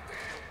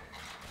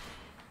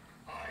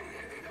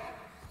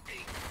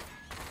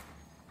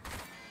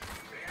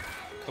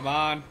 Come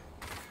on.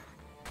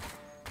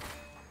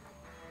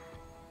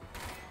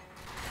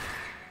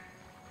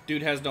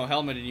 Dude has no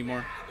helmet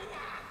anymore.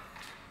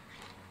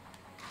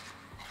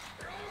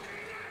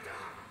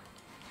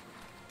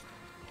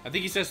 I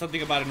think he says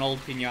something about an old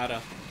piñata.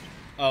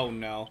 Oh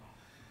no.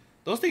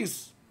 Those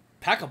things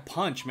pack a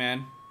punch,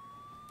 man.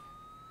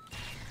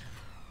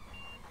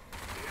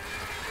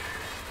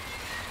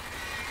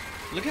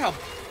 Look how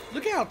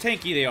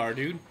tanky they are,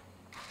 dude.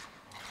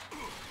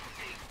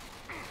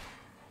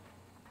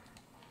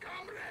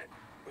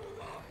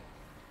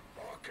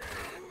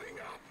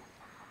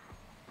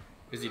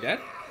 Is he dead?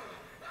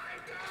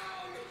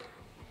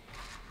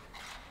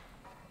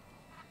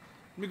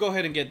 me go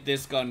ahead and get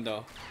this gun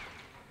though.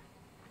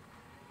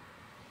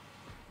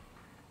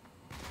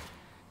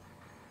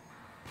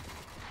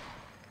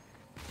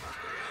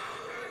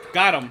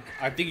 Got him.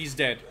 I think he's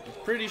dead.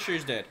 I'm pretty sure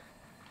he's dead.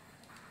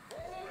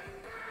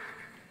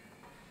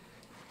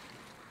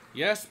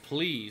 Yes,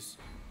 please.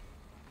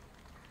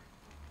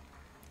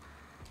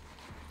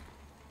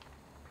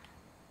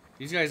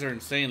 These guys are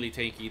insanely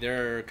tanky.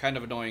 They're kind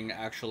of annoying,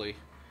 actually.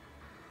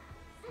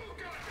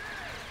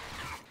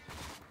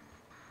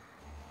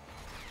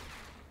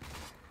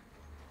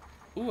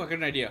 Ooh, I got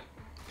an idea.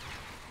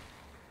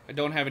 I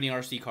don't have any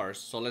RC cars,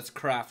 so let's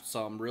craft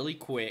some really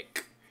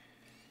quick.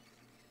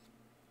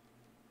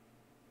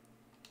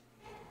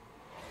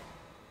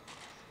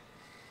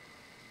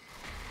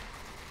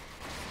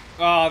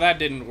 Oh, that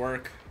didn't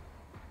work.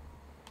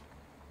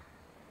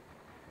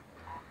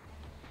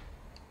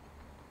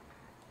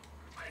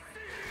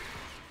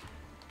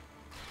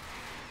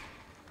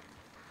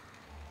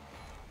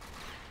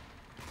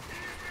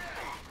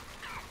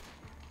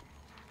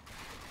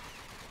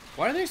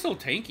 Why are they so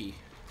tanky?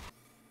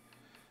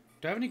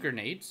 Do I have any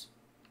grenades?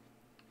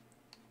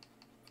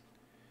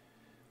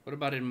 What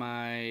about in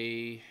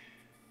my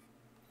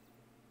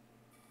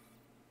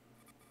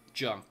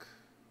junk?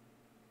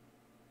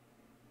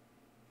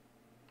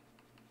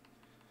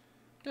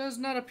 Does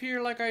not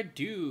appear like I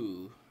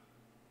do.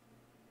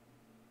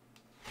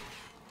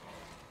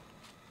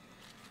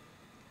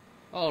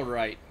 All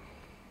right.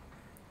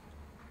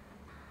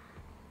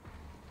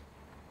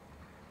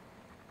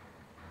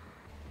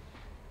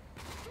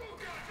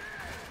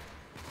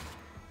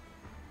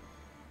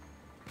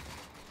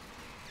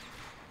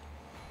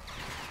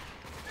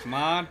 Come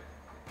on.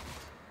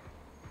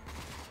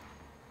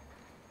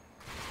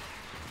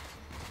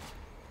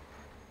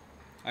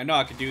 I know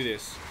I could do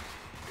this.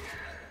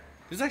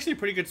 This is actually a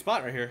pretty good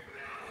spot right here.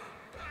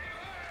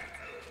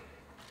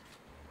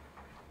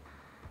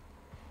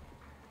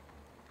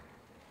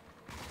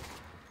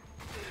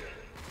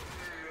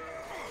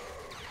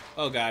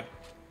 Oh god.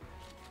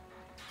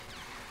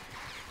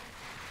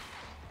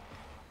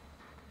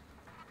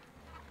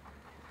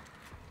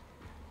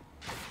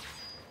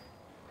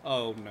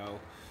 Oh no.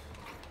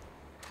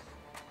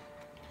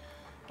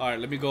 Alright,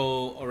 let me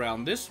go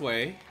around this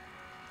way.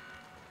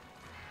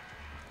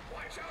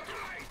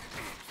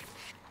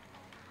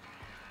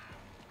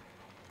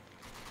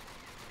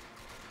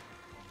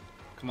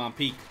 Come on,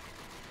 peek.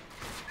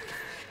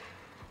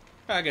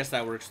 I guess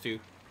that works too.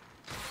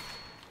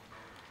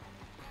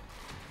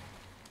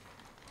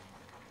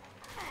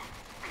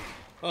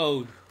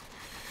 Oh.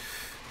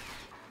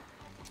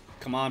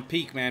 Come on,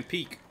 peek, man,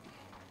 peek.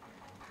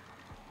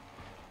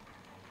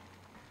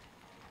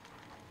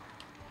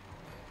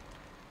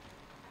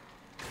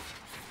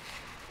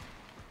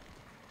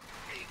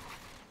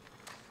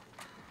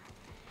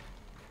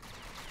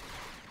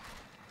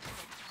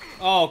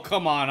 Oh,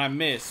 come on, I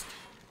missed.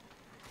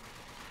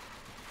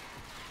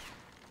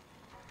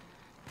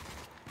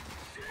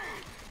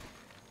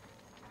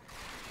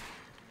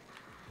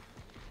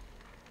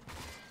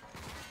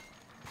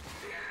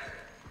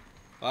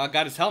 Well, I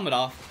got his helmet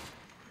off.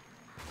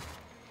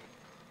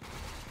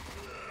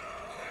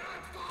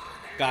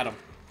 Got him.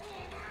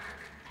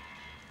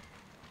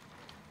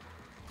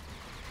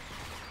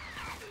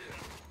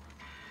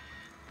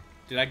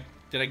 Did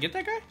I get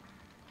that guy?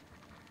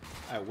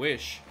 I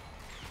wish.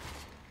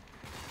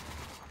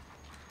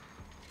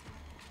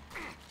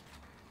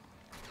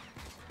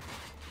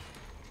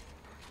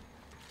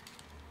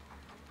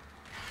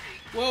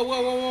 Whoa,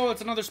 whoa, whoa, whoa,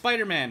 it's another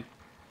Spider-Man.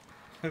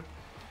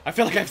 I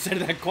feel like I've said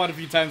that quite a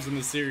few times in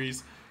this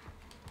series.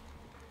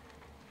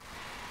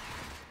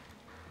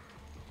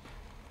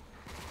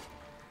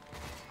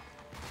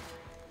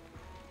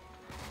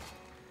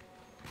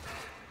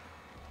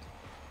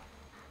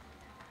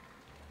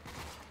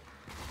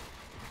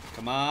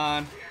 Come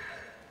on.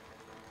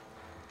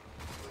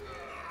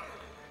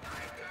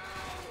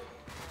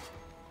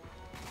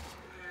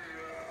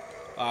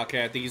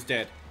 Okay, I think he's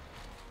dead.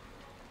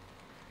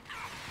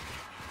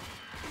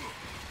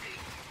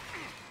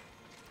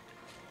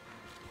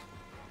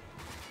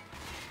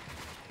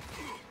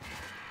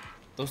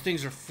 Those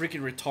things are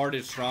freaking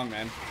retarded strong,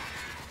 man.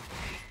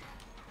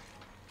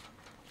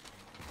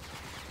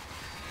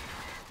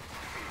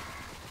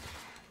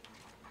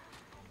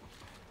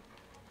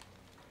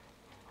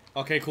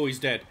 Okay, cool, he's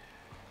dead.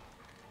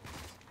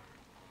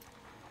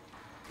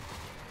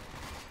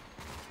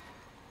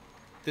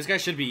 This guy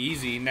should be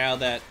easy now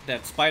that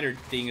that spider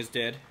thing is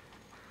dead.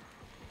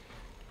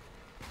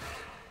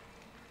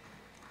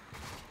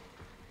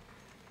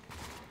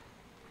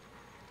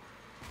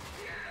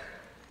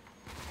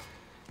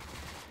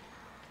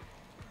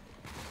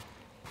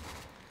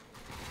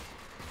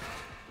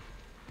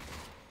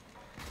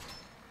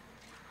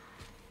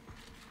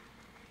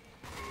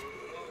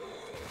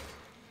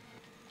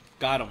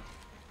 Got him.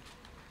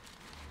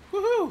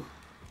 Woohoo!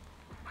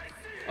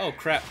 Oh,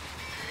 crap.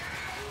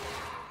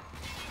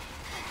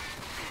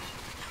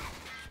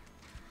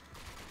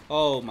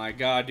 Oh my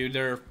god, dude,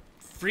 they're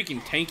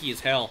freaking tanky as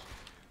hell.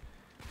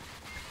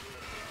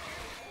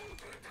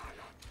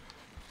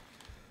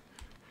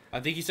 I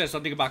think he said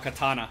something about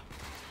katana.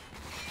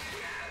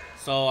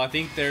 So I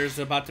think there's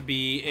about to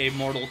be a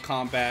Mortal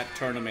Kombat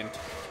tournament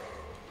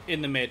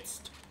in the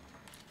midst.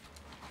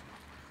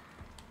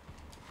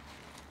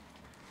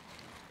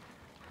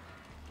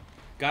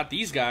 Got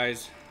these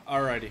guys.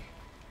 Alrighty.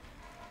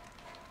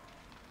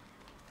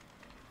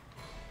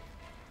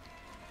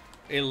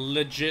 It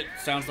legit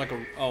sounds like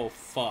a... Oh,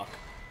 fuck.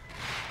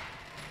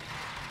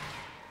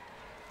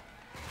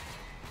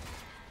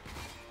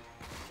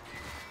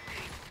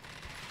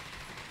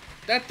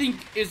 That thing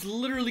is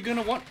literally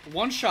gonna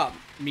one-shot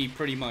me,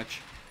 pretty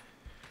much.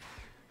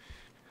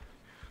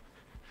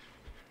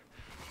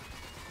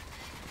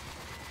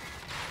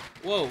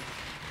 Whoa.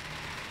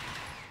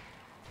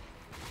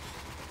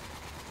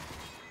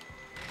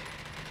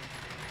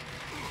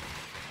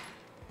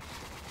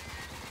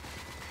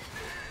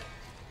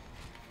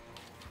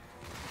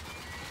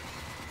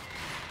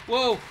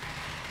 Whoa.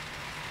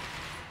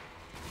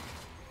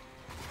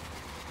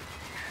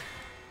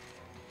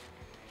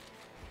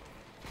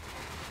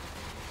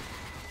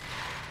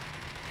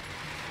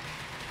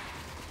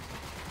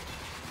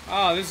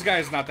 Oh, this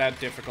guy's not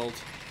that difficult.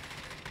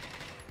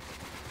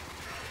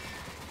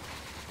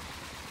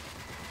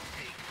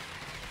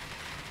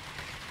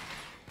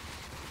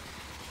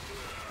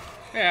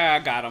 Yeah,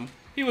 I got him.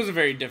 He wasn't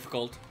very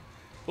difficult.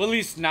 Well, at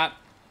least not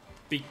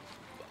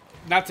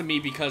to me,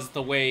 because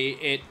the way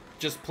it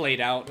just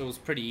played out, it was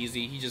pretty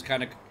easy. He just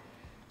kind of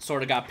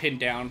sort of got pinned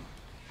down.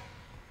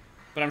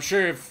 But I'm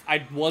sure if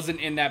I wasn't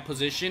in that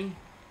position,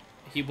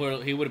 he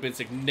would have been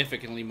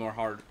significantly more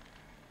hard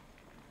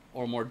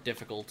or more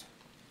difficult.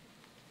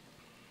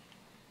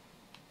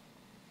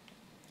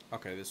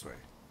 Okay, this way.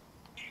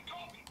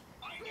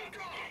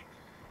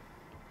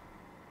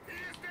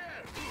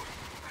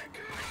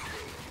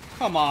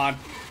 Come on.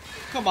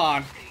 Come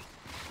on.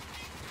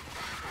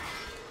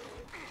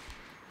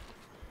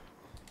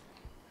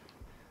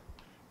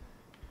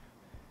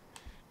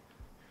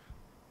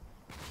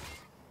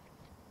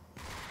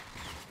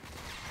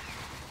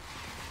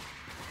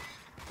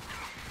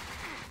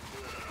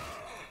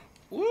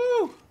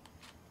 Woo!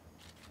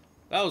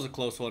 That was a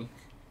close one.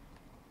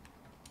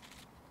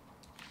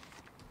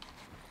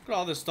 Look at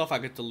all this stuff I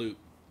get to loot.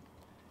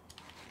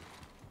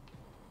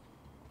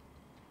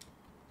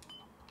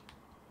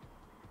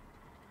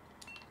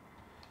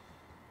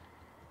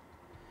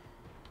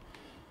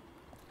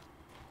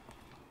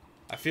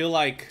 I feel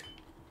like...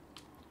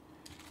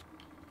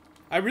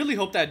 I really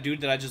hope that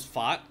dude that I just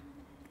fought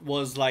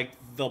was like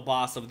the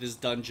boss of this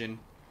dungeon.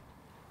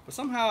 But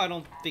somehow I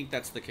don't think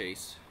that's the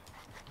case.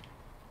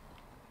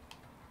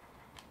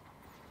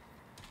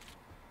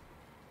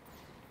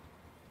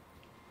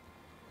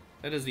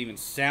 That doesn't even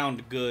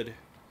sound good.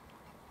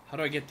 How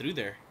do I get through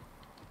there?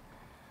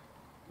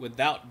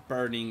 Without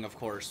burning, of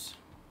course.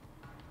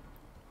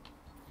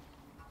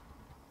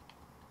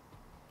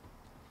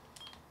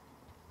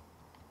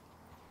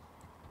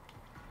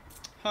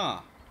 Huh.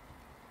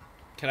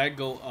 Can I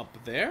go up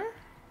there?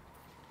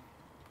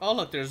 Oh,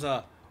 look, there's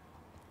a...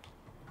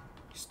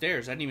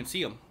 stairs. I didn't even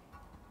see them.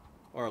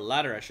 Or a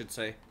ladder, I should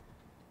say.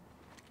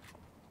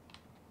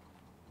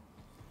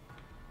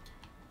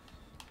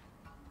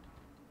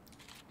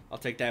 I'll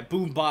take that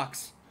boom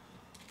box.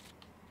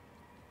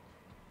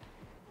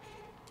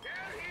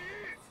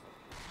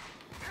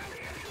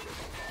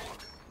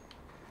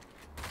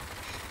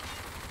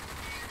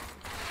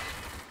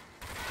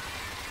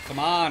 Come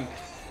on.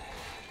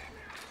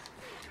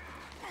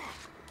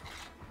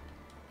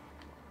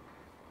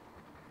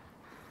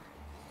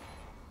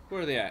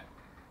 Where are they at?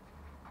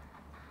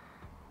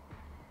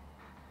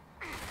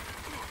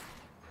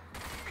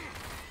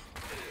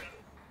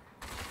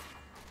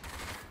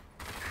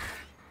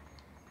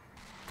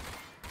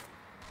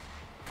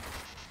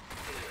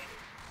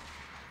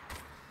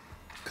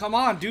 Come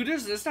on, dude.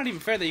 It's not even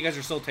fair that you guys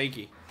are so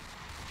tanky.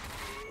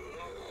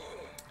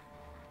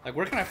 Like,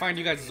 where can I find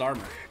you guys'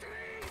 armor?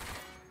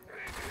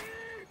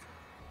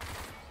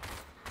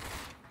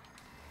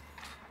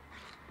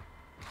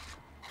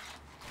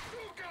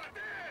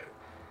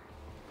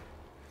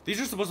 These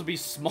are supposed to be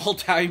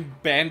small-time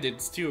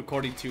bandits, too,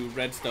 according to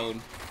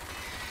Redstone.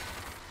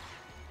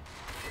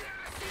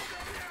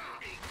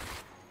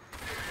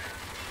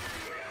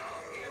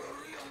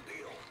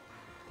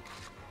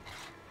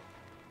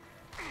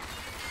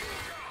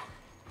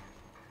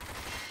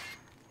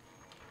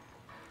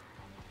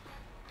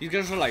 These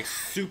guys are like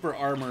super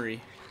armory.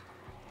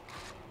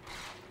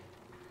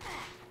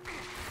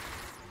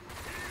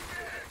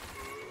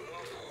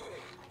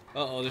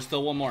 Uh-oh, there's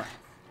still one more.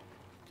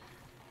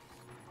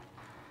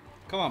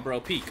 Come on, bro,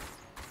 peek.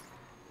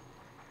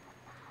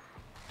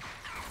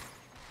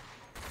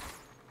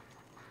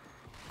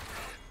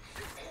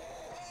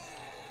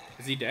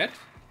 Is he dead?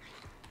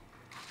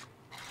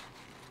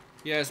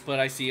 Yes, but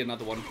I see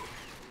another one.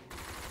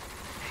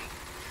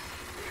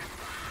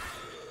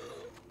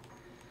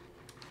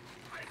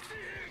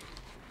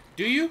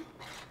 Do you?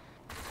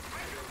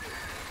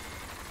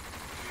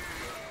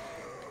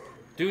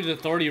 Dude, the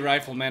authority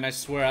rifle, man, I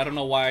swear, I don't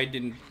know why I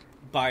didn't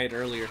buy it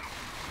earlier.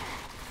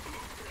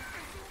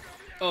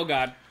 Oh,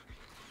 God.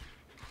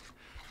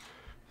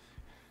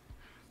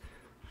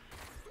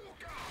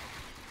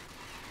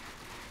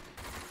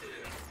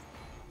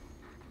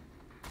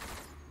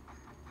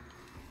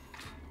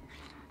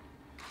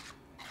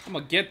 I'm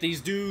gonna get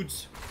these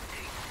dudes.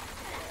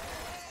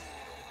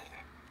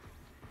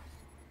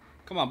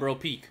 Come on, bro,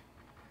 peek.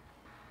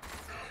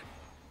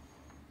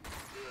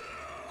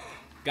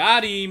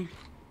 Got him.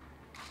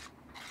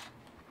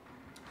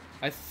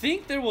 I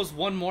think there was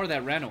one more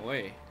that ran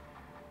away.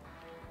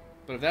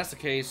 But if that's the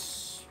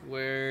case,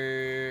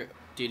 where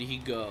did he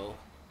go?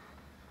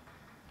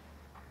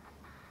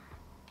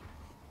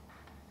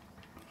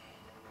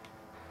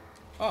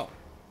 Oh,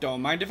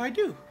 don't mind if I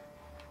do.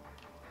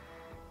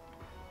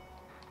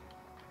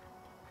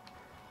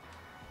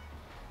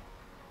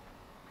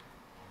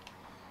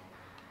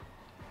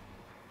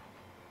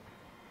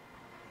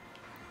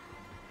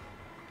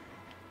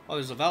 Oh,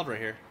 there's a valve right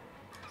here.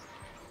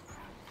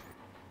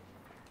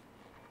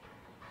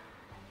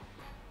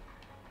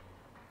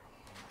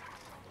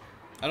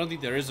 I don't think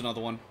there is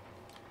another one.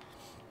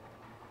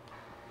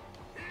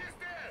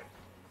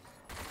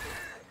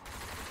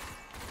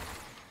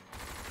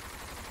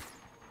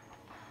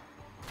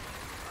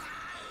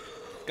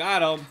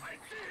 Got him.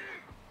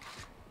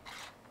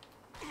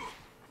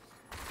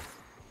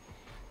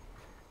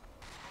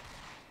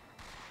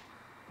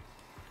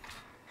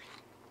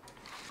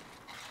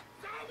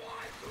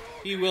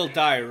 He will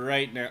die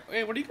right now.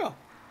 Hey, where'd he go?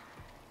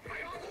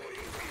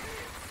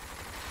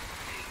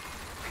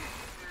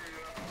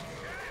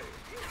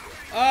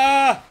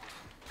 Ah!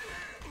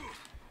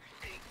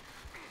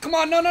 Come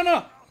on, no, no,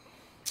 no!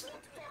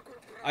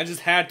 I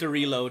just had to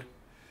reload.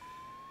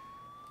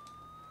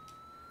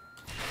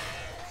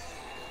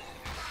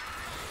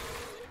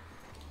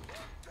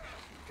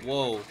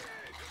 Whoa. At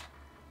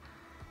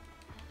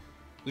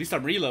least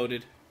I'm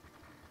reloaded.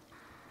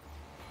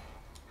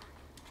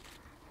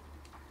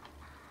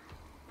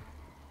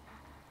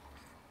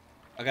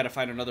 I gotta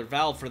find another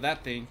valve for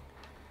that thing.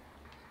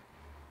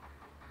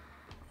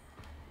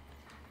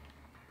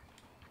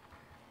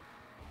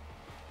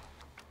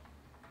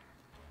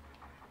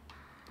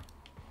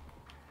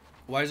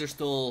 Why is there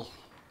still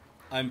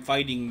I'm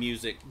fighting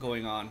music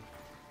going on?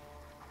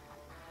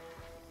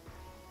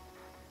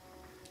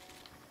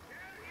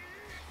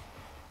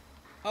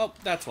 Oh,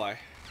 that's why.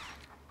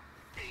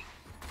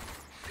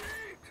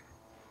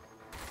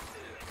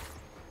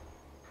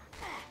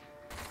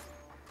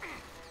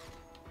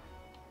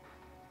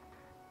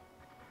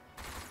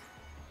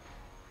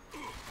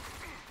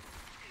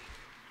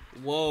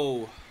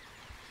 Whoa.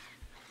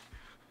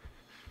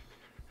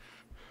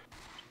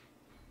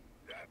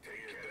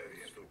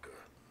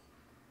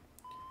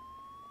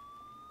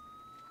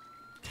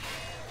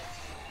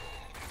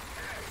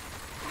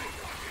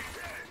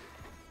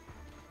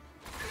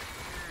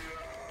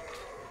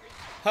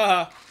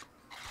 Haha.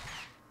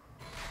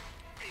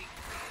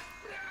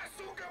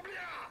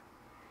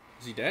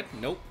 Is he dead?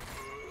 Nope.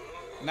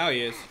 Now he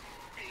is.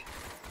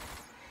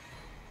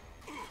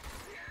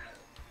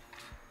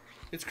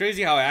 It's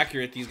crazy how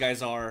accurate these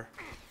guys are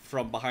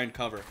from behind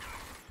cover.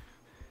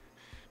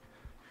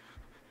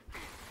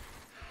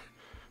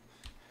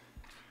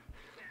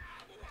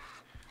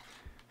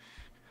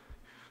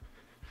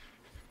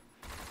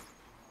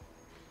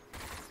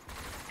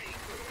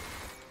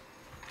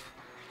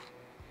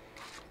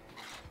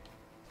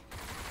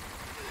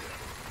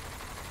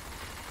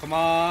 Come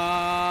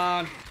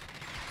on.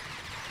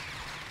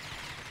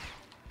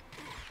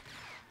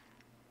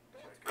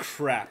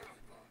 Crap.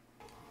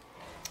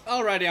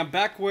 Alrighty, I'm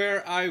back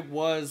where I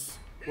was,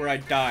 where I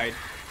died.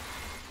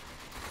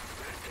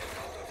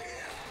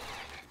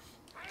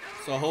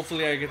 So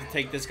hopefully I get to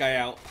take this guy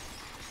out.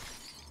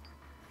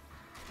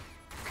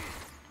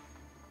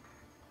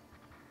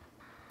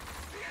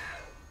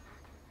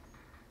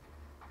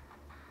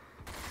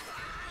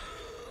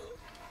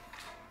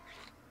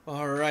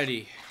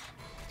 Alrighty.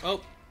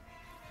 Oh.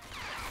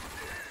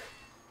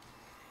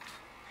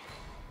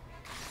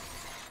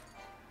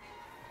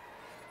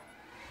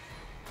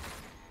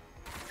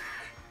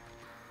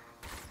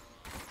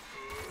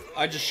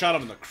 I just shot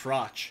him in the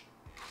crotch.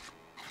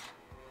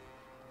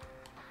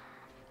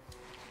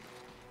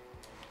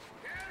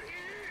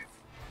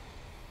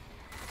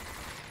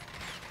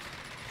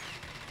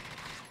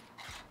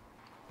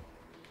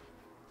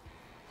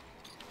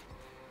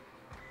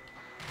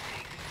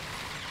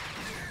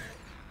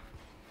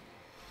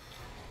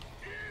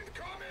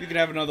 You can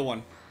have another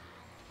one.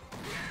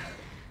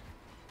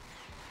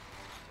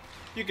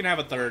 You can have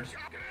a third.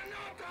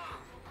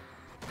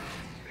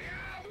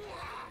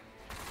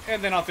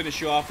 And then I'll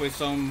finish you off with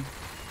some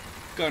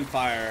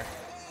gunfire.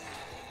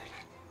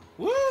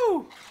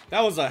 Woo!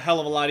 That was a hell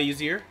of a lot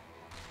easier.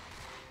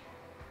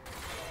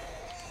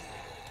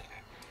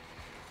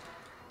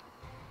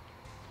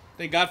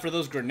 Thank God for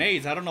those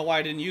grenades. I don't know why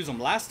I didn't use them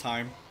last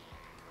time.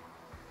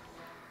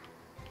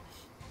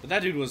 But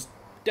that dude was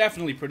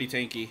definitely pretty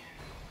tanky.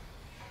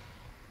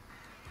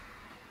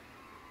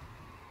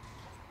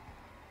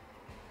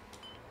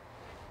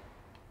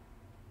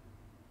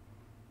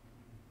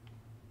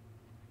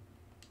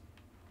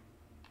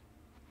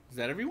 Is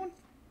that everyone?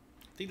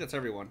 I think that's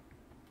everyone.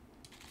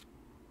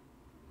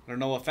 I don't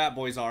know what fat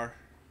boys are.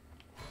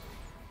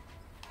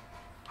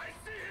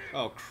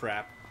 Oh,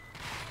 crap.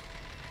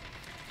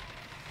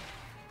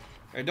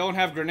 I don't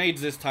have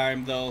grenades this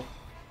time, though.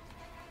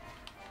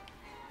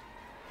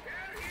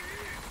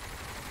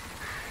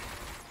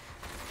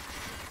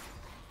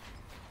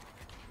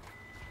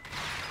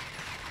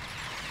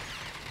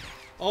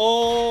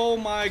 Oh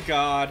my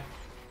god.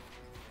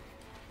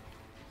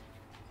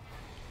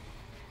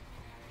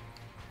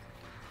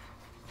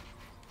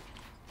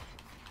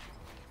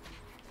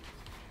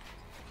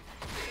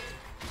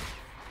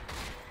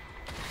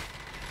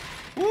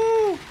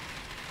 Woo!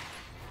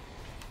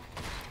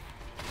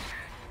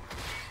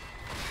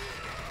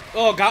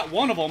 Oh, got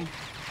one of them.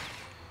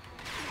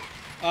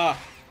 Ah.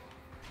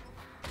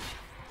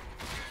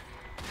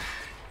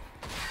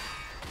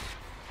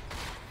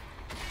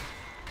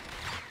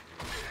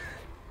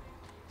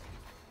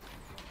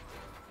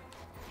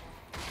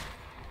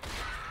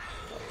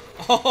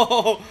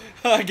 Oh,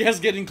 I guess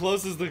getting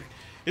close is the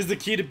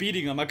key to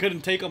beating them. I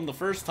couldn't take them the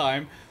first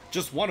time,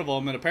 just one of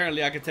them, and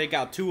apparently I could take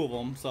out two of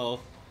them.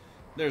 So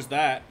there's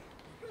that.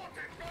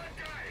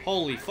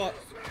 Holy fuck!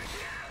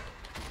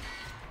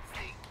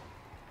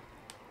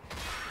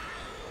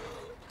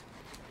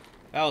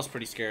 That was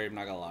pretty scary. I'm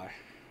not gonna lie.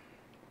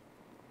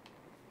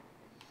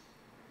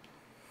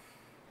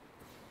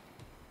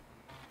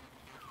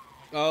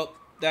 Oh,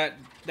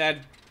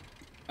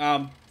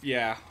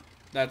 yeah,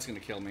 that's gonna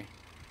kill me.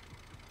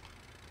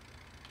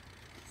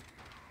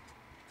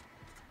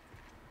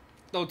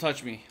 Don't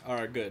touch me.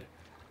 Alright, good.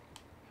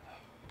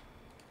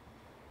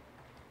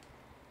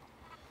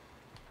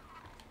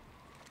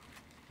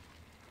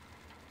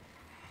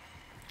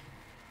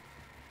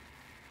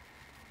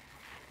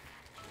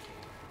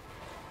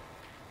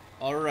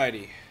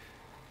 Alrighty.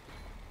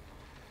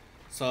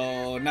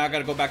 So, now I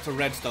gotta go back to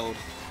Redstone.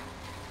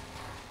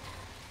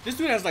 This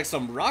dude has like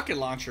some rocket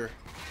launcher.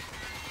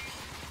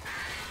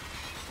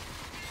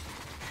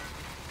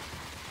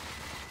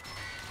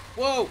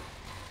 Whoa!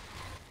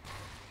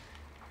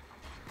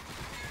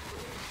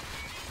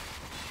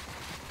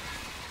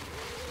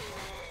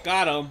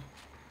 Got him.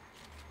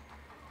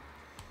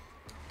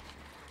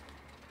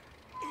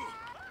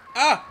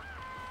 Ah!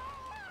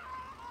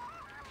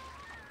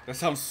 That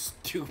sounds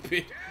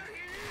stupid.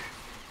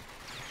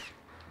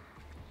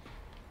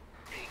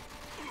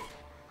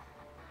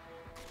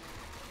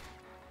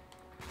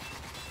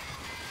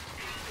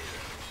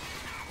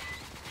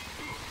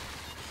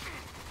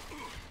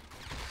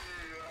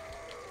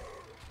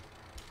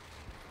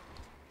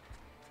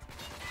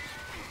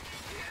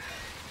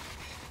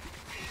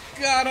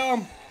 Got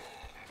him.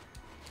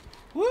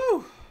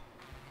 Woo!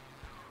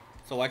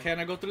 So why can't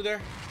I go through there?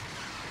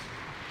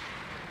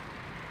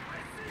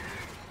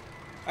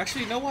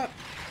 Actually, you know what?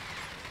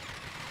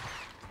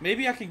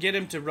 Maybe I can get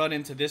him to run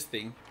into this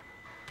thing.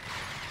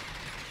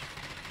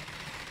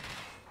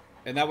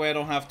 And that way I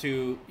don't have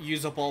to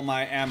use up all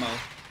my ammo.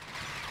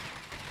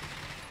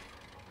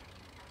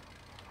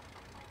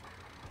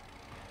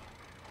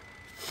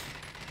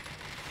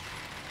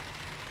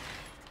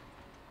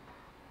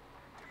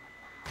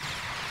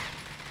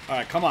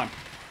 Alright, come on.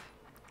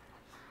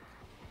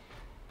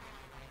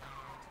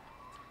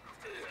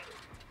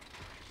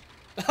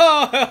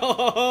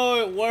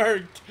 Oh, it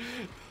worked.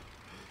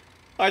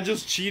 I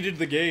just cheated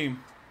the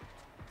game.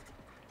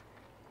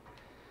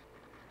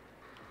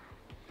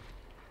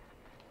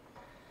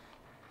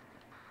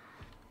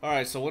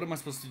 Alright, so what am I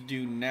supposed to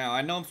do now?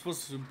 I know I'm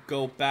supposed to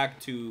go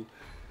back to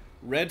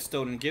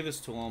Redstone and give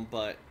this to him,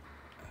 but...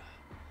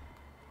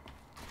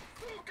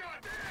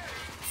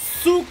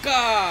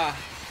 Suka!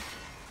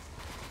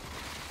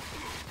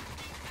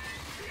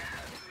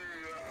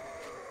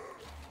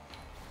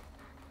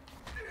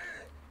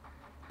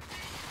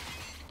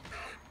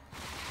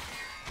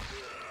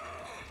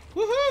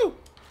 Woohoo!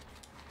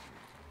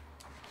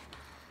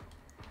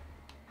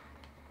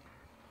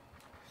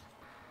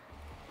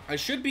 I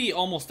should be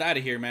almost out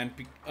of here, man.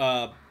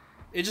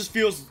 It just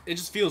feels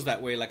that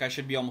way. Like I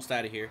should be almost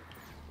out of here.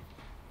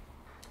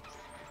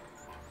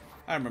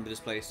 I remember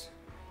this place.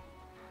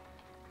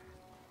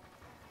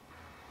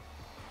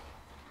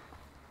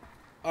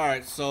 All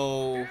right,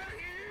 so.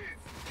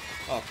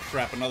 Oh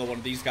crap! Another one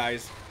of these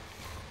guys.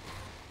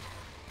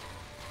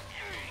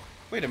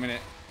 Wait a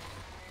minute.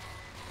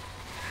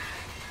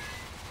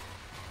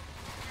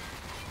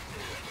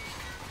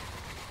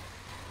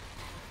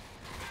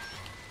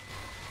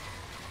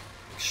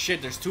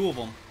 Shit, there's two of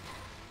them.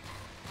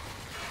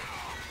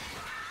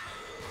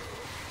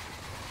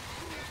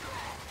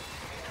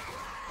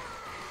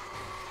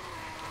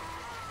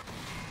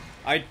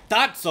 I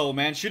thought so,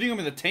 man. Shooting him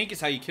in the tank is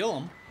how you kill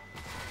him.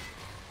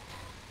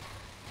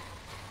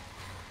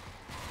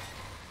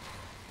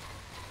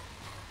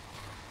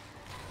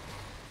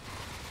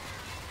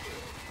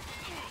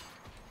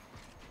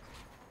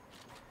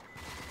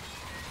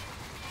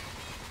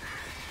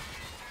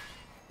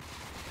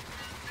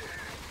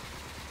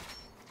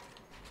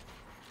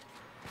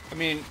 I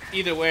mean,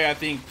 either way, I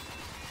think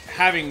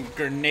having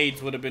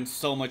grenades would have been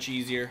so much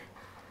easier.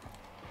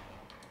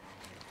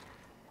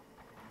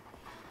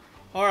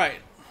 All right,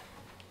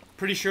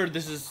 pretty sure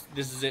this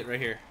is it right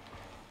here.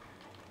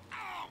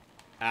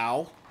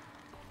 Ow.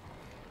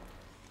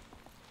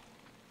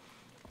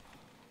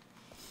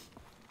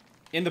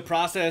 In the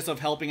process of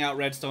helping out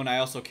Redstone, I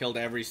also killed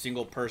every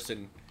single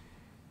person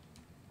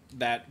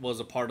that was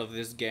a part of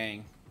this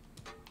gang.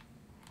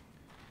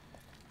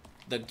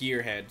 The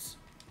gearheads.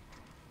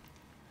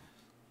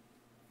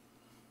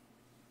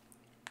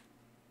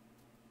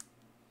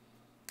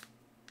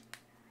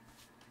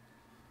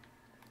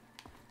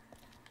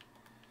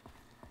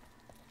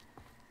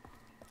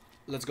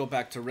 Let's go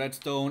back to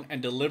Redstone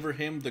and deliver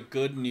him the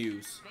good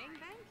news. Bang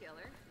bang,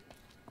 killer.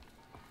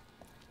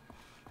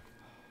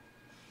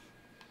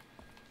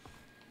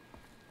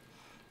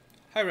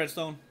 Hi,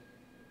 Redstone.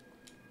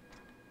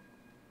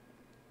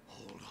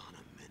 Hold on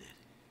a minute.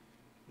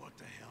 What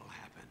the hell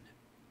happened?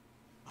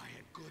 I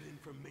had good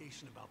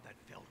information about that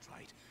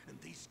Feltrite, and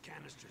these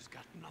canisters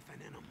got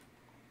nothing in them.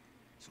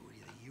 So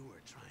either you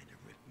were trying to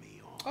rip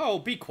me off... Oh,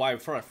 be quiet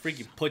before I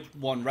freaking put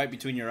one right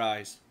between your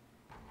eyes.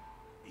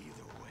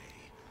 Either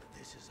way,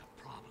 this is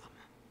a problem.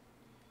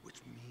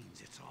 Which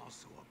means it's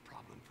also a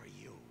problem for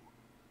you.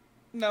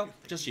 No,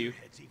 just you. If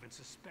the gearheads even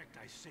suspect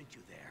I sent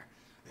you there,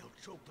 they'll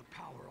choke the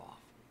power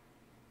off.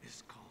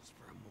 This calls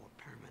for a more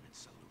permanent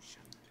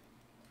solution.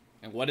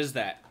 And what is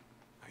that?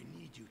 I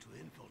need you to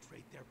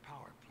infiltrate their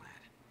power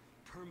plant,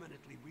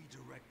 permanently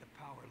redirect the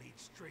power lead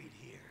straight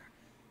here,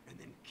 and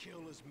then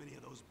kill as many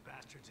of those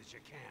bastards as you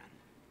can.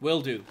 Will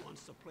do.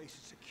 Once the place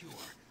is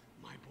secure,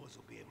 my boys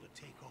will be able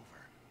to take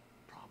over.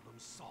 Problem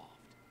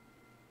solved.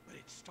 But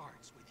it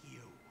starts with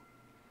you.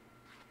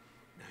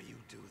 Now you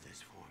do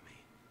this for me.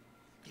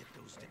 Get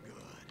those to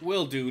good.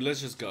 Will do.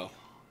 Let's just go.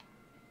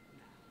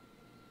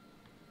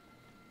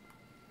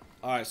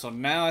 Alright, so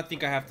now I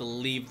think I have to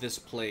leave this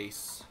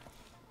place.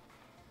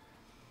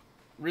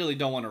 Really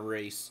don't want to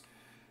race.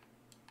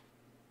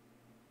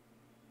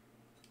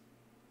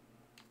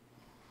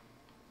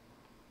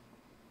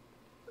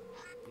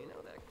 You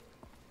know that.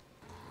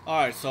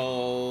 Alright,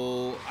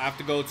 so I have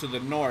to go to the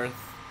north,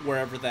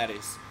 wherever that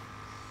is.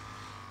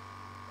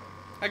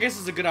 I guess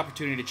it's a good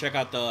opportunity to check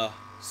out the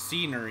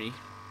scenery.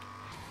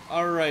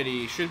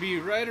 Alrighty, should be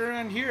right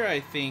around here, I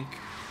think.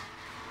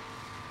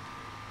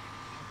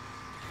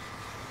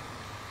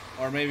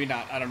 Or maybe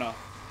not, I don't know.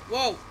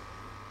 Whoa!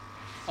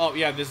 Oh,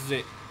 yeah, this is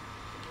it.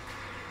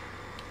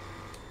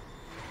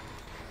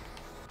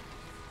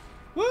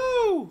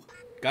 Woo!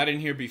 Got in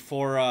here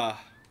before,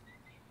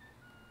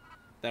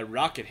 that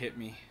rocket hit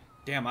me.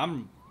 Damn,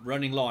 I'm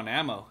running low on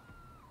ammo.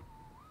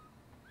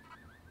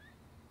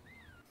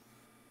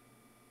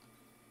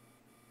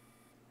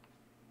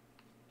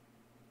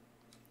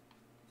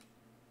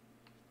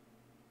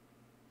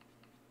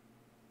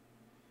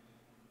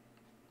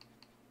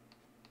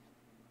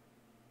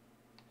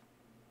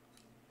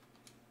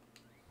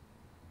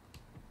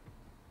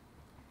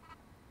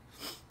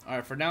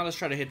 Alright, for now, let's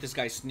try to hit this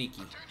guy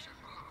sneaky.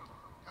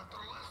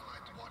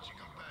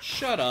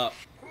 Shut up.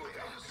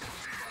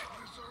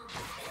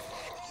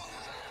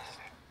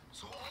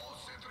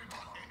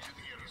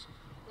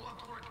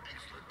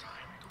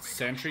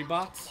 Sentry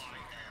bots?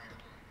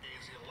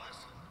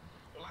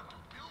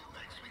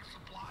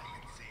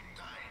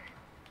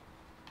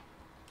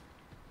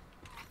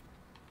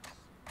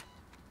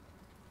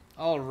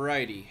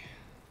 Alrighty.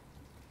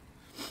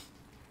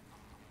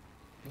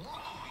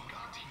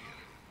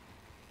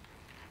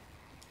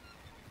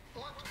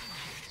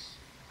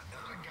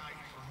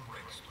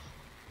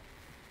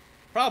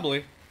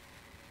 Probably.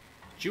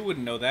 But you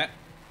wouldn't know that.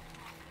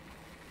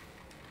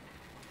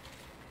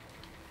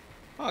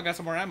 Oh, I got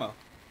some more ammo.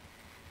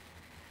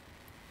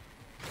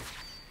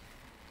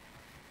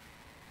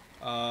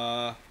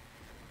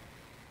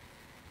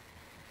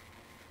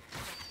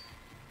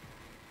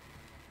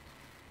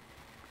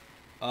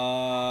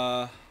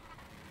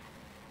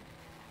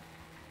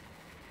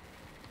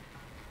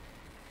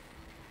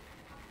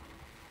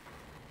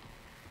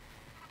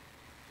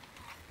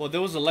 Well, there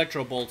was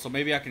electro bolt, so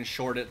maybe I can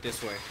short it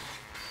this way.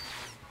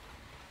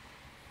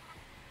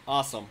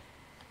 Awesome.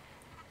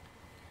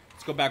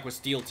 Let's go back with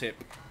steel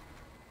tip.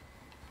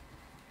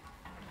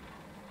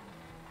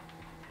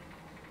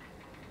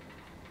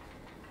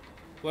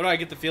 Why do I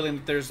get the feeling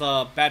that there's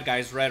bad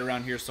guys right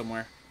around here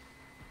somewhere?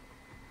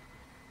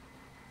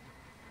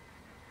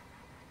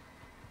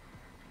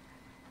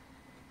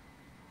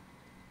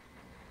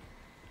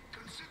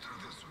 Consider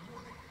this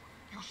warning.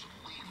 You should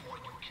leave what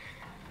you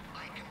can.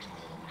 I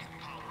control the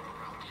power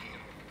around here.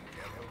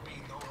 There will be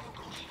no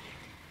negotiating.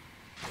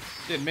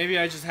 Then maybe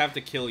I just have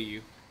to kill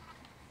you.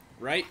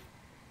 Right?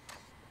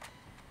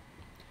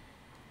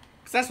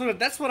 'Cause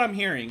that's what I'm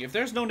hearing. If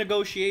there's no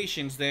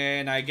negotiations,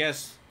 then I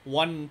guess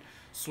one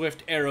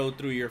swift arrow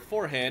through your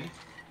forehead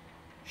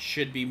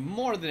should be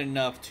more than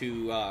enough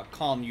to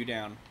calm you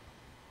down.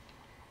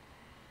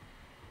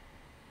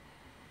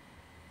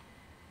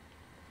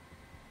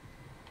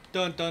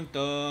 Dun dun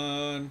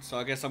dun. So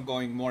I guess I'm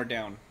going more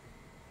down.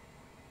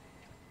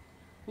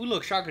 Ooh,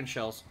 look, shotgun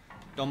shells.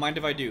 Don't mind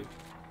if I do.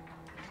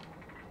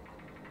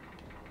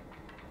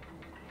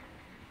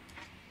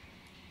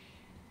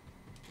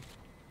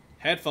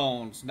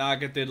 Headphones. Now I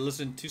get to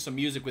listen to some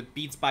music with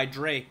Beats by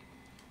Dre.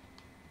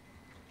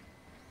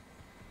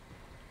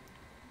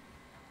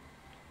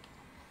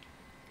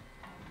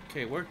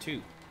 Okay, where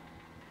to?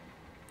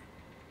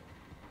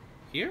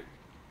 Here?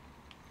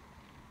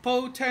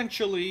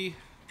 Potentially.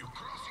 You're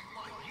crossing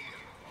my gear.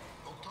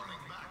 No turning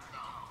back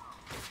now.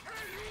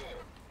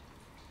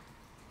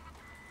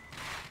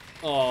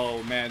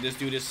 Oh man, this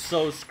dude is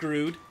so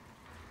screwed.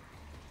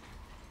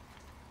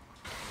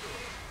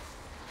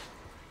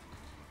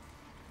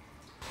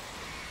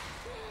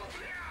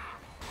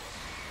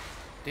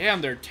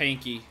 Damn, they're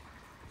tanky.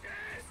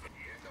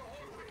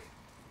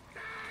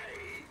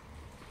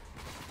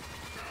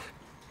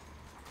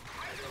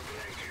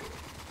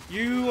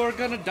 You are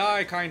gonna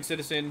die, kind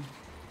citizen.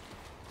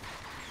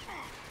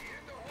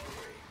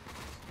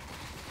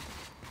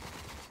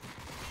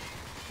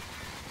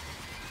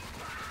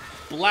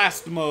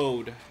 Blast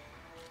mode.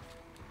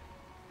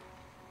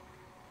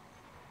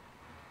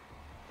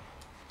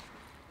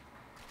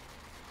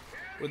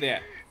 Where they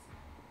at?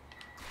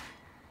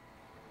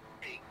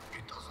 It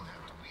doesn't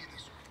have to be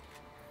this way.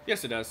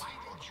 Yes, it does. Why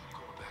don't you go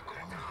back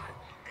home now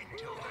and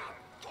tell that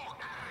fuck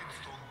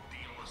Redstone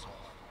deal us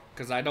off?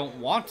 Because I don't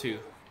want to.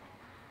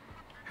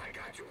 I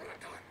got you what I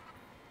done.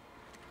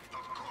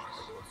 Of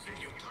course.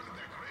 If you turn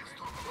that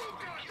Redstone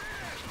around,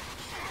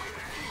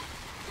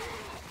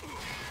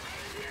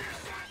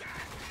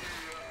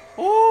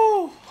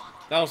 Oh,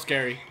 that was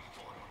scary.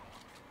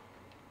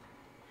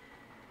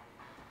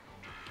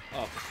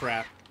 Oh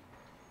crap.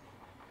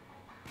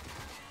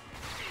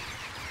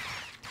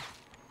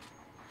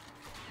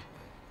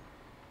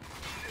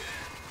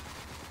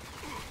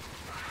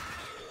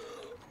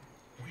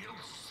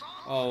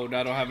 Oh, I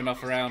don't have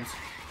enough rounds.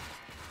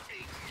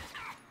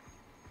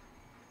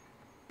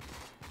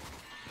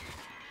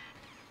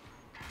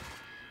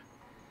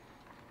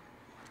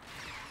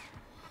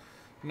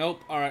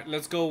 Nope. All right,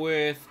 let's go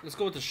with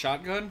the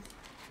shotgun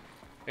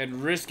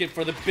and risk it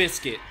for the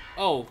biscuit.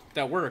 Oh,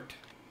 that worked.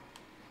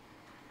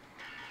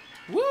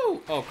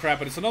 Woo! Oh crap!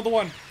 But it's another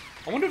one.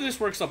 I wonder if this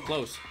works up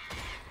close.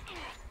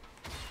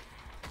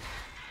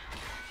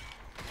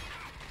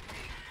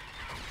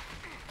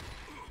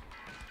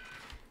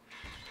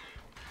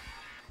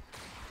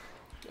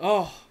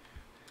 Oh,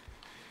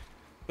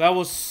 that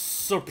was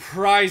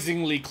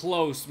surprisingly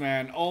close,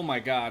 man. Oh my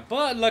god.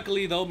 But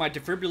luckily though, my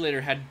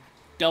defibrillator had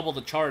double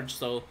the charge,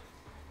 so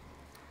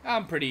I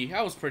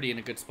was pretty in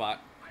a good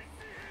spot.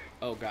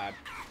 Oh god.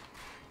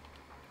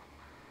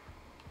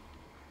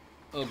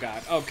 Oh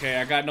god. Okay,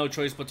 I got no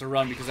choice but to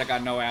run because I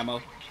got no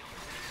ammo.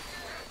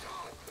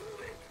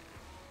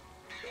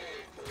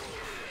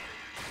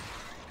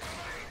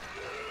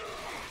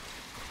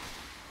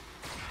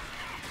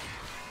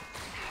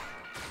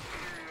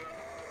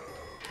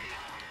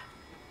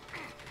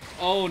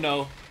 Oh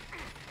no.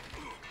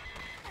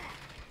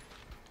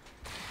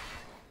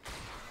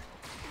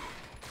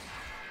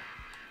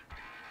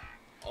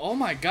 Oh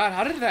my god,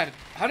 how did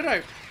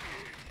I...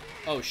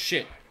 Oh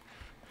shit.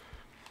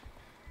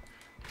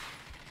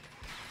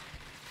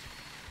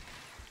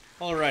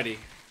 Alrighty.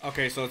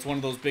 Okay, so it's one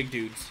of those big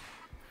dudes.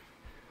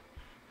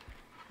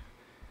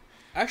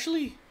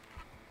 Actually,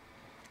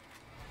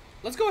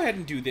 let's go ahead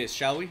and do this,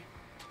 shall we?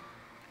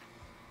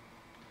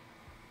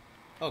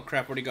 Oh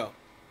crap, where'd he go?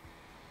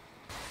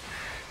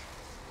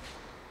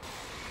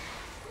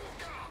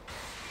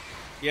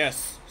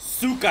 Yes,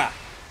 Suka!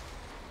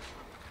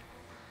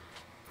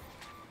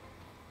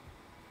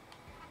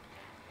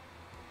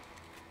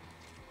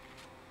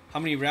 How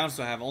many rounds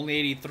do I have? Only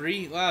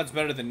 83? Well, it's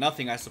better than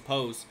nothing, I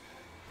suppose.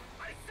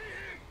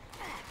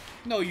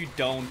 No, you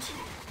don't.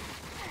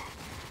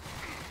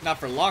 Not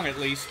for long, at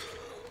least.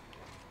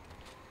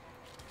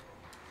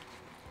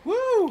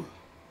 Woo!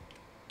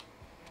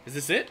 Is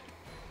this it?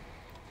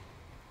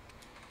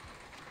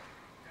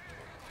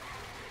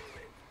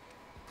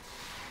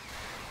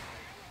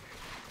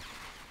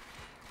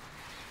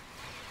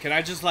 Can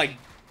I just, like,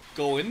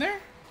 go in there?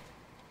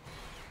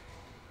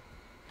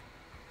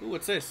 Ooh,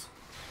 what's this?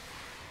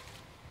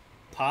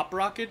 Pop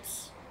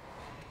rockets?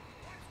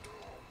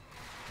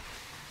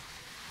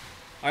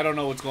 I don't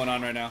know what's going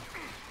on right now.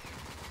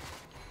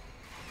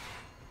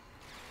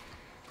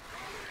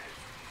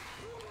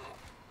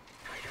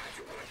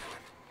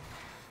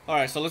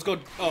 Alright, so let's go.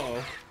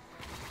 Uh-oh.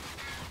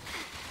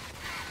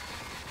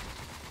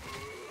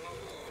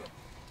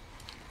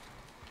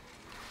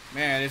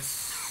 Man,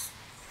 it's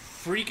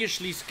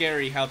freakishly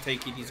scary how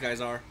tanky these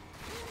guys are.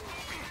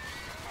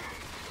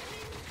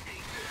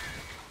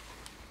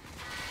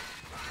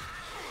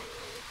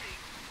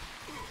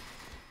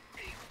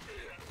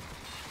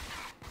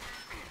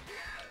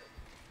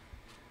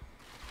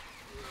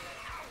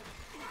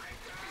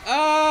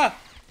 Ah!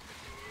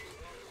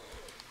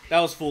 That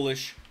was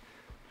foolish.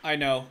 I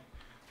know.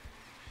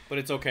 But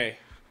it's okay.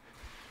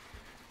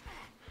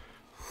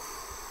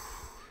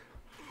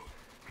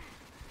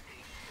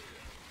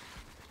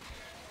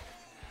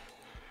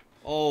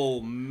 Oh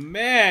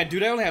man,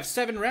 dude, I only have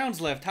 7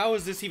 rounds left. How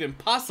is this even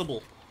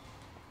possible?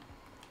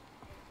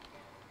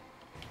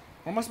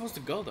 Where am I supposed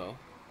to go, though?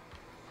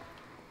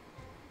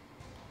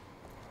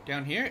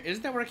 Down here?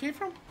 Isn't that where I came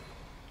from?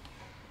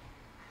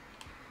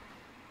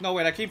 No,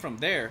 wait, I came from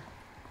there.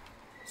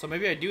 So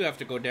maybe I do have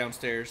to go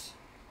downstairs.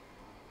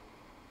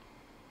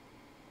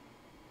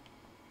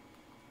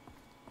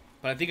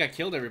 But I think I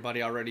killed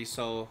everybody already,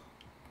 so...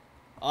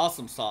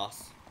 Awesome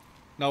sauce.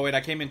 No, wait,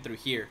 I came in through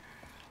here.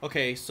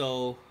 Okay,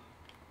 so...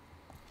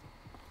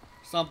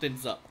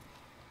 Something's up.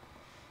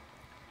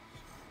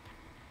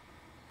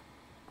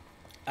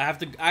 I have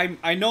to...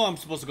 I know I'm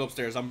supposed to go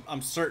upstairs.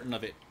 I'm certain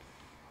of it.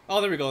 Oh,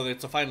 there we go.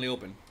 It's finally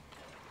open.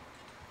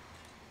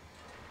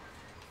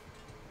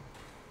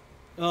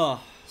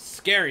 Oh,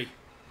 scary.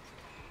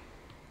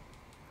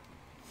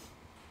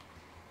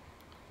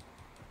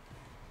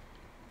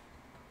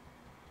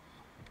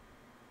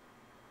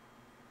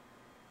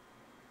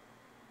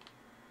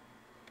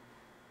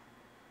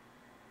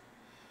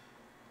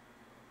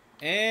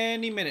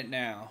 Any minute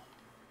now.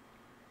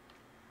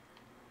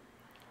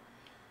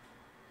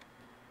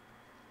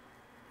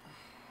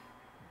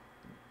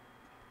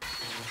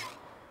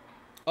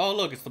 Oh,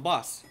 look, it's the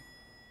boss.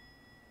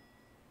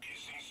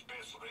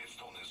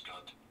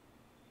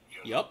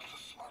 Yup.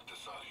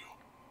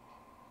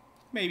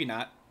 Maybe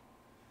not.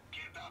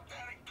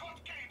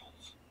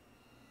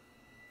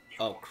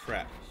 Oh,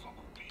 crap.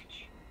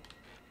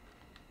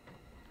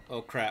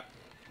 Oh, crap.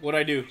 What'd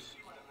I do?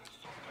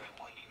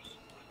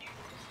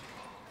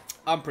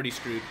 I'm pretty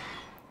screwed.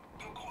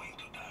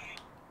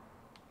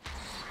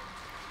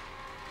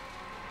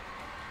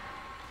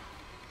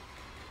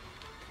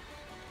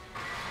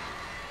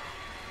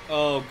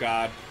 Oh,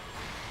 God.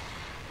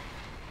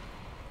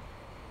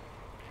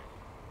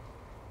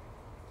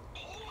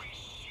 Holy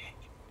shit!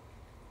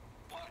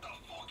 What a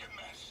fucking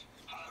mess!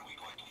 How are we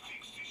going to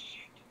fix this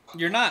shit?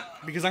 You're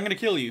not, because I'm gonna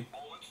kill you.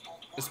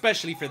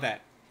 Especially for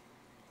that.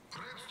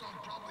 Redstone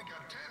probably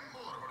got 10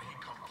 more where he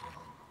come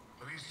from.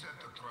 Reset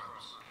the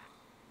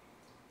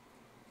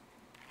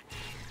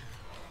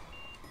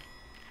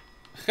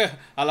traps.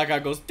 I like how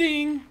it goes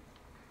ding.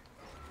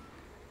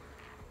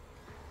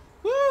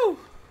 Woo!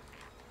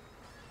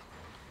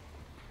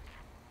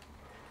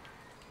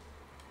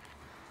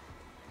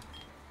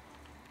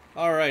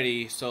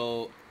 Alrighty,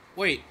 so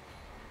wait.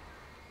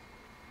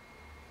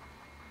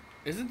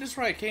 Isn't this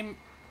where I came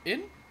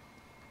in?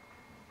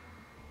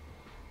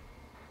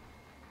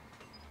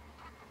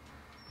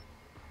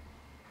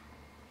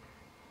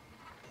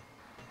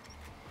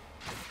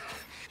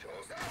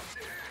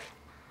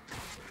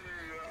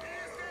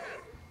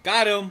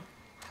 Got him.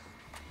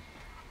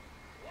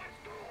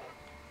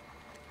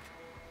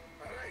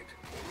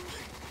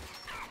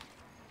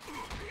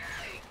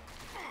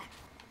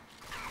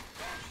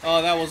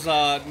 Oh, that was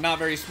not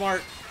very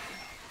smart.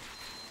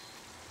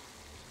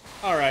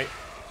 Alright,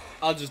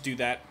 I'll just do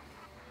that.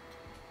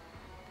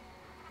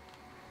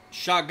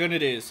 Shotgun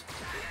it is.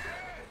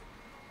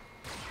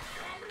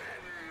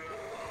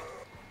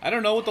 I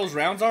don't know what those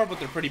rounds are, but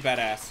they're pretty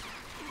badass.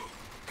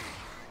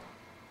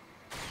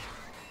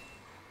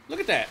 Look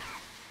at that.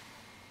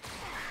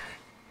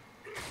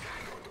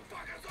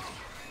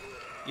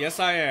 Yes,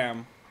 I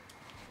am.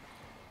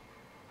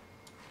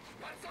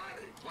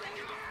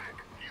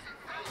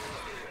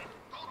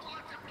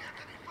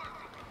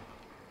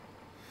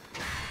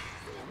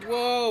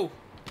 Whoa!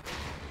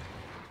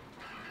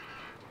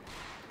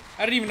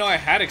 I didn't even know I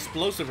had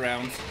explosive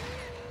rounds.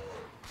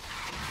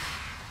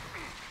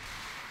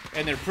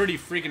 And they're pretty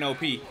freaking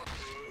OP.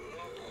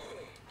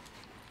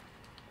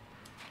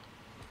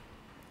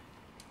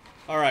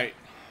 Alright.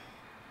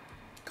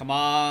 Come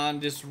on,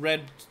 this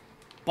red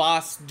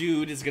boss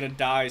dude is gonna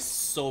die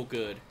so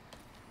good.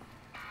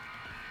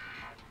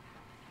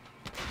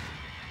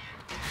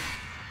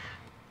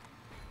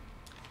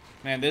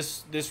 Man,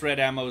 this red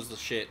ammo is the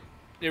shit.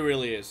 It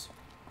really is.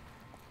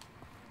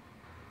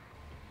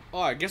 Oh,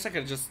 I guess I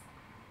could have just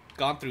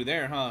gone through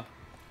there, huh?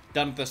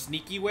 Done it the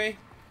sneaky way?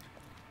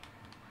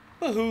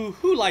 But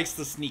who likes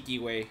the sneaky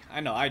way? I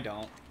know I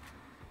don't.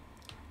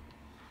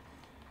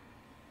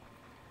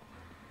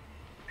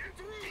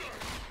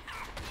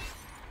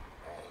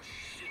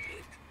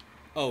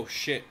 Oh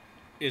shit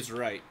is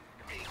right.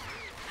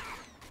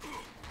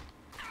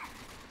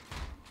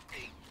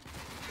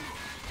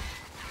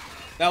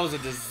 That was a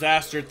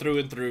disaster through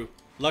and through.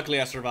 Luckily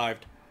I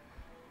survived.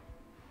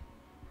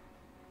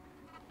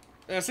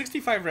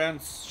 65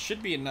 rounds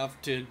should be enough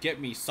to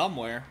get me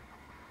somewhere.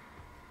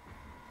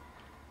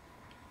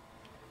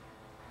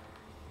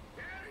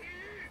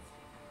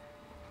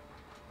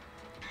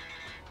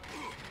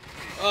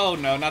 Oh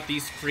no, not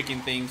these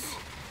freaking things.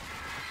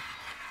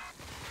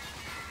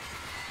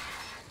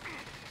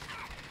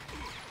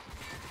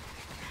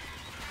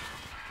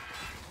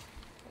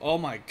 Oh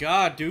my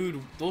god,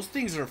 dude. Those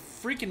things are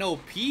freaking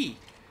OP.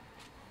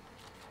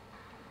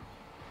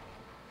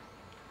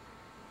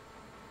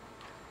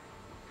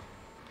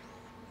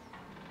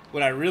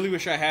 What I really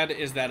wish I had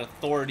is that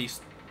authority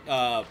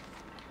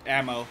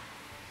ammo.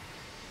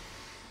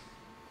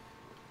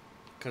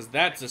 Because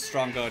that's a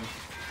strong gun.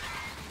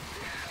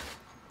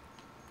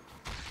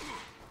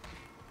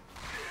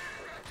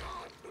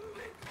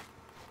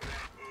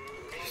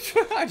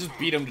 I just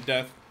beat him to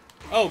death.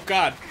 Oh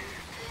god.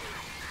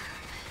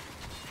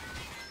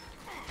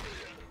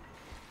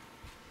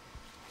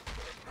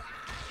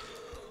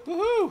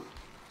 Woohoo!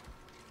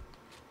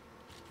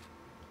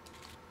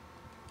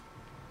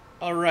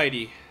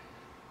 Alrighty.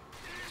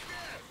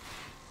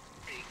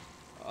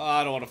 Oh,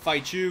 I don't want to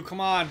fight you.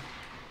 Come on.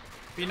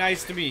 Be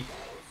nice to me.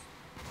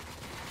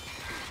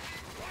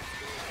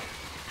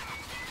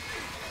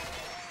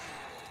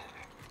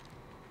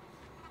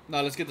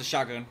 No, let's get the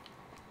shotgun.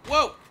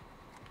 Whoa!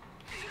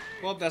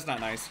 Well, that's not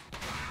nice.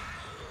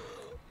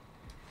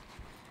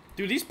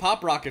 Dude, these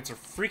pop rockets are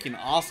freaking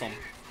awesome.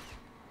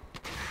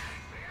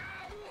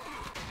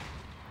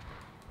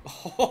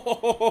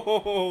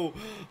 Oh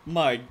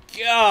my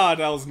god,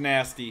 that was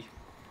nasty.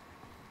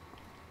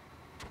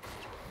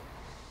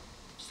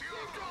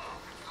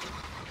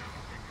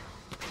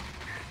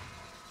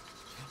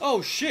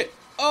 Oh shit!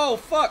 Oh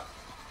fuck!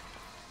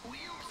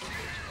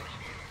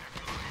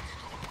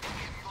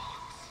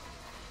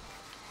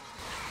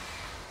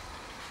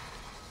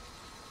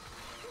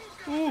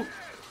 Ooh.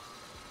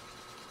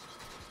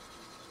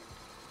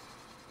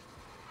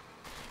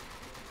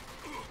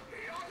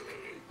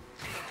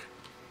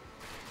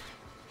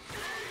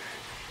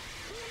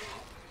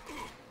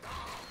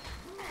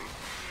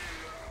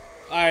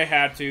 I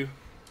had to.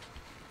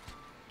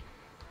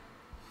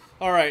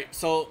 Alright,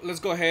 so let's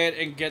go ahead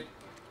and get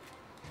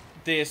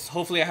this.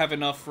 Hopefully I have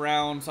enough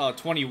rounds.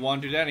 21,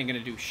 dude, that ain't gonna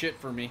do shit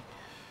for me.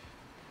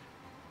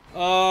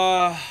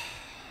 Ammo's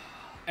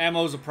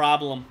a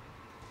problem.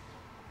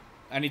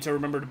 I need to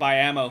remember to buy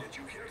ammo. Did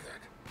you hear that?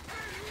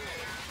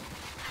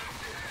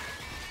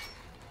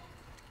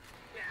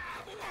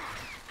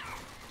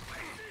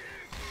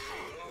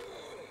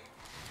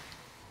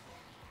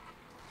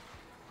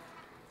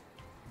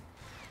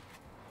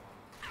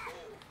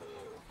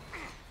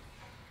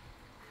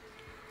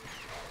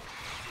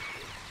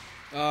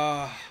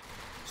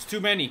 It's too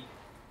many.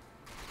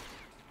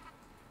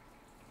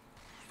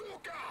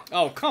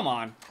 Oh, come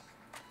on.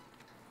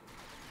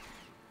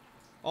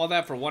 All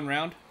that for one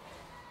round?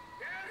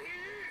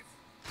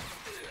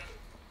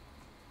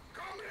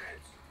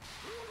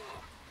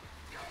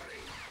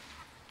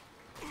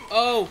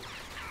 Oh!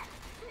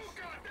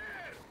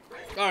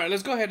 Alright,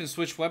 let's go ahead and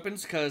switch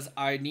weapons, because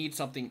I need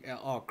something.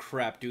 Oh,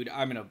 crap, dude.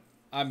 I'm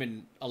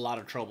in a lot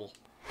of trouble.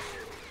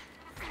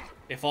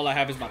 If all I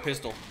have is my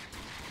pistol.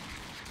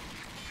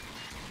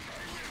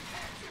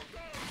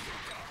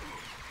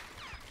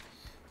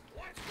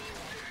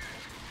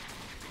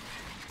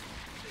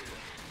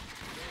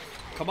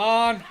 Come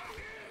on!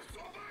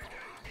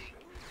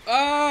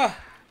 Ah!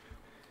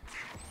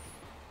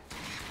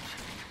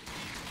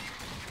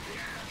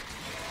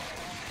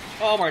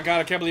 Oh my god,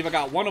 I can't believe I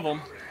got one of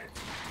them.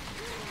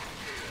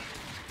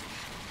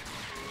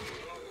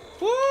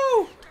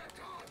 Woo!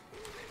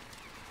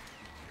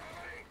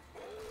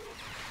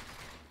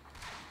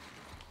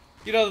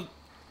 You know,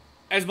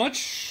 as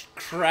much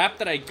crap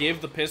that I give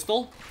the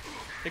pistol,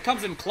 it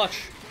comes in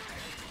clutch.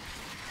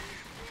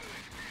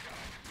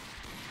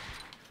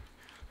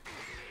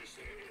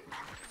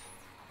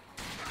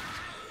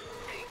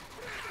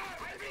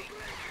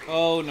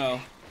 Oh no,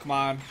 come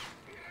on.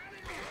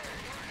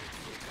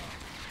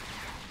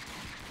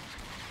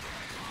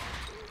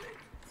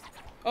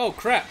 Oh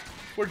crap,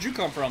 where'd you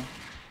come from?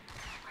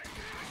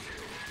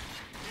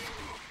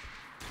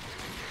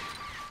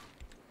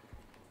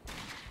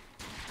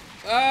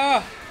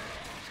 Ah!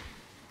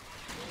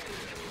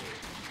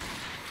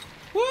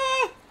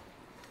 Woo!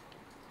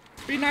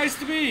 Be nice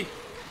to me.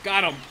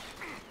 Got him.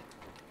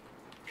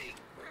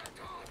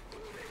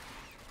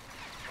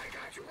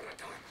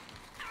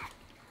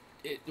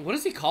 What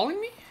is he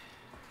calling me?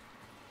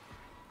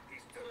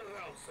 He's still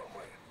around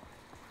somewhere.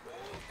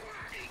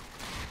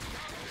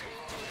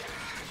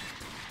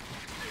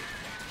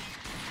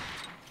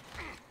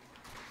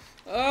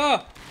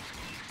 Ah!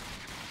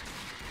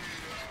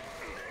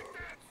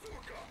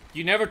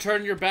 You never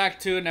turn your back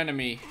to an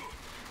enemy.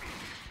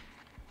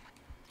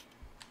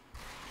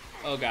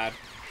 Oh god.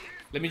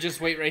 Let me just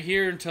wait right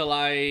here until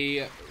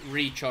I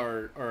reach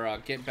or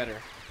get better.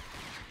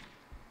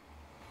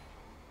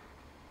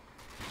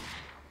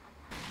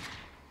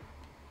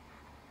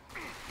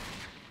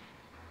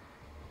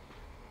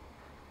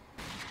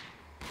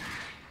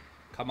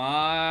 Come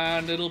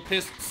on, little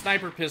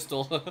sniper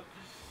pistol. Explode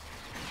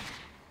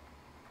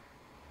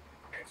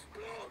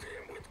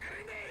him with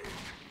grenade.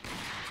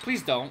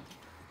 Please don't.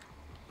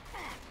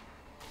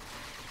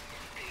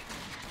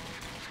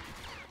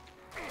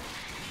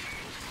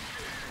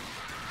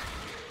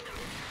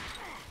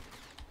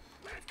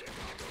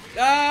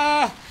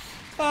 Ah!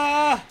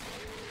 Ah!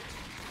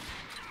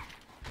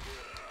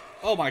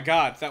 Oh my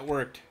god, that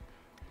worked.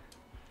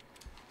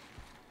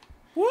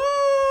 Woo!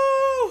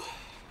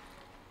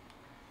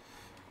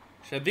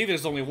 I think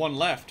there's only one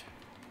left.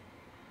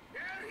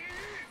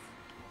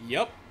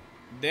 Yep.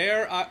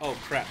 Oh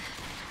crap.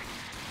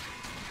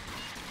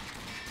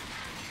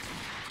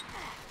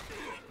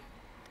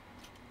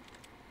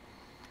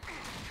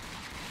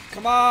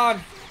 Come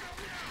on!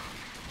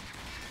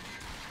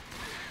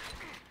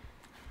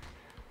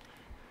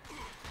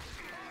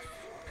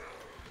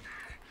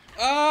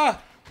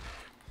 Ah!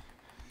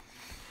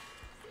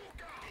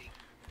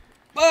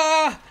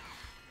 Ah!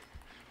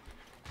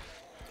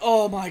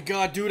 Oh my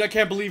god, dude, I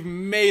can't believe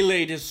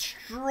melee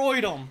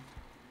destroyed him.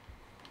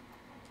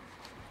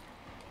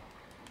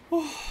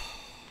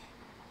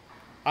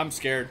 I'm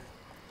scared.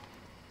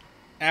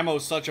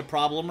 Ammo's such a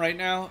problem right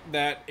now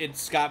that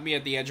it's got me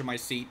at the edge of my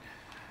seat.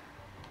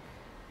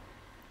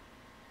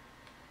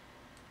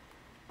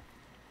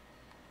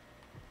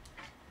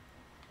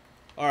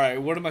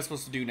 Alright, what am I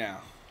supposed to do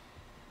now?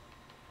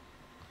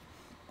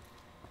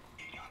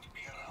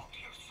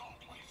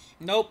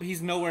 Nope,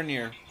 he's nowhere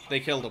near.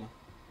 They killed him.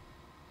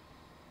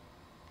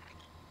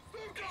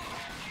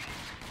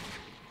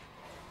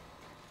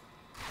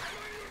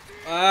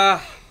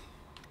 Ah.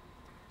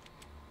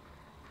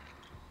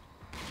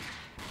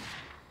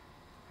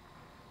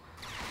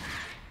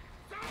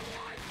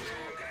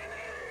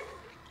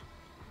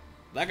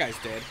 That guy's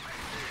dead.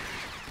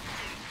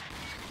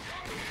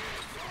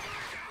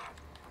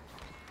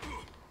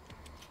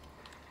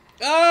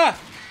 Ah!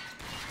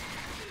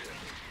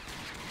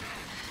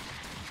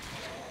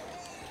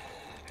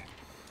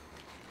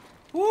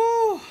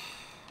 Woo!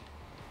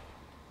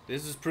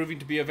 This is proving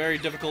to be a very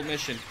difficult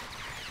mission.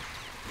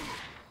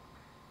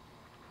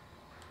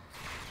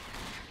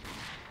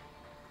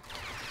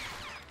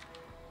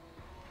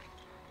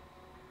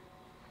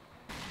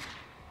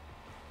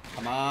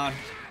 Come on.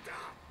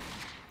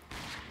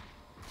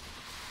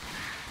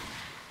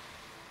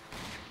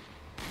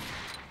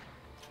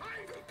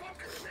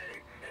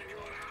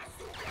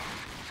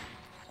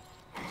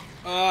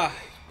 Ah.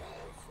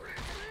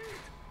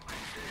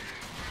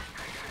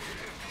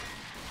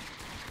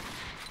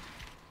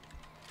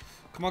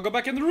 Come on, go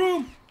back in the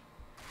room.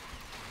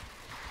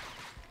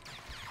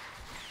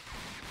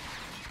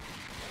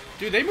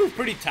 Dude, they move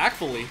pretty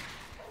tactfully.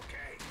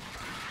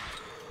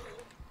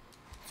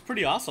 It's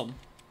pretty awesome.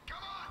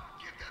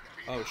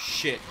 Oh,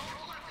 shit.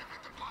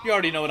 You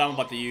already know what I'm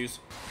about to use.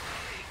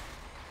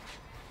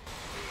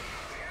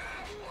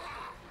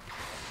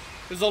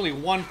 There's only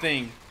one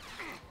thing.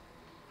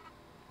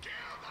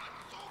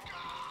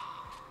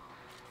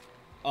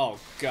 Oh,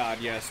 God,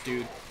 yes,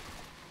 dude.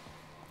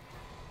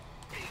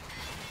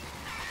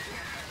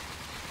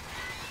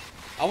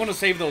 I want to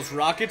save those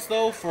rockets,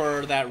 though,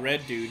 for that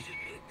red dude.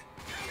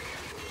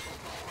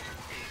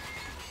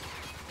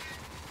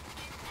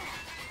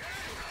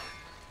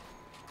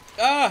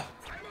 Ah!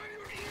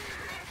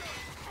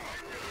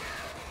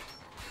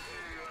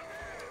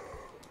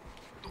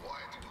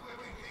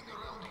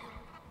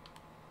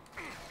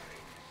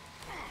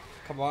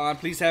 Come on,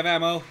 please have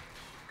ammo.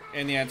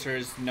 And the answer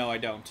is no, I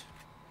don't.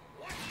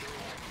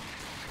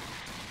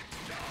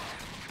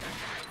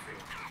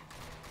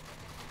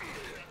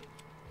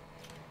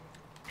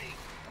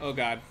 Oh,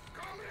 God.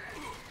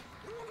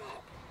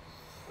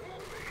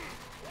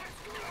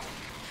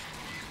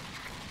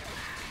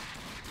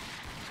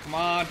 Come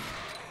on.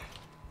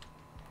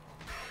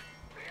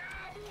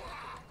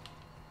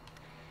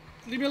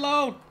 Leave me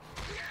alone.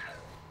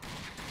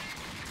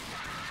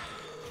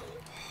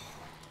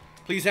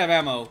 Please have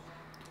ammo.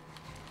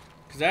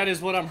 Because that is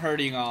what I'm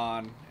hurting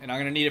on. And I'm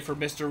going to need it for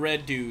Mr.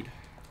 Red Dude.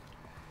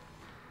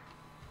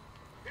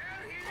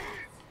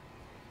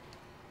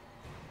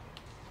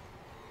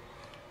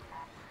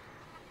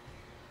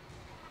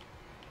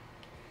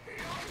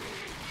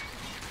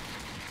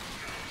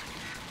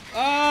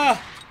 Ah!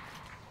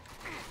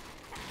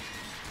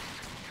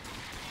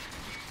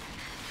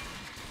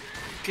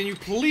 Can you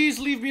please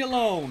leave me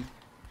alone?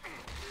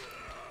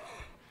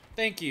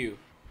 Thank you.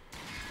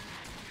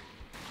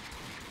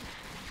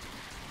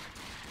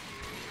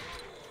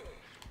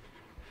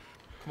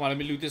 Come on, let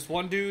me loot this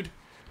one dude.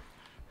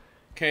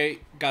 Okay,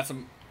 got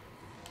some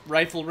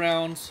rifle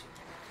rounds.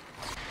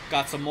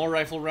 Got some more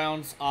rifle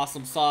rounds.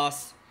 Awesome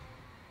sauce.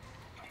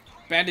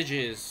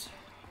 Bandages.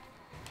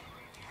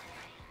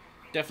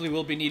 Definitely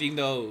will be needing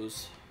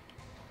those.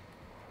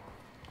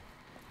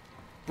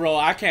 Bro,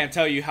 I can't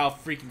tell you how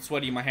freaking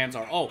sweaty my hands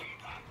are. Oh.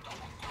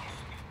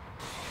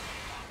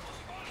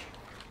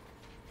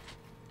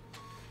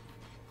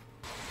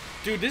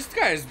 Dude, this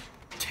guy is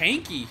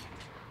tanky.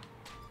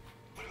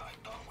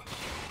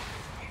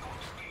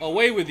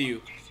 Away with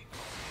you.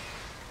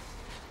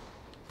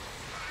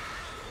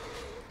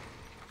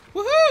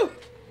 Woohoo!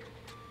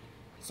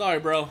 Sorry,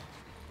 bro.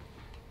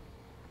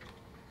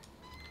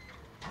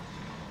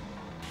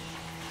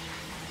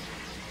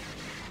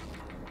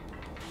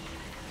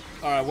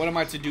 Alright, what am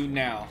I to do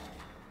now?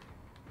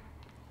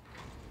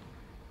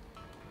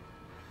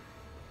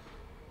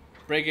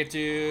 Break it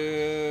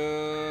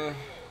to...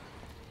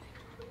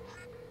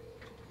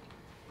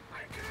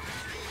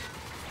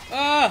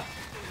 Ah!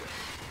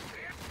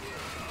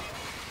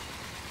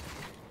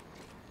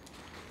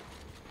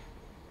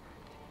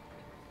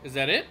 Is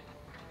that it?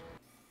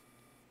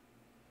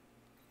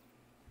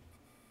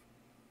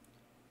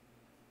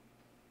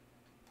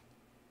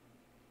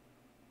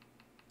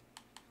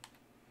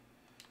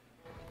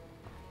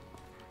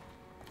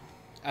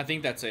 I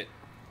think that's it.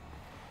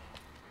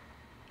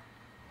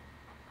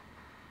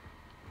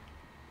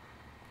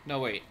 No,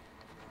 wait.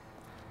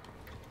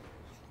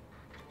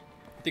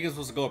 I think I'm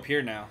supposed to go up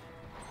here now.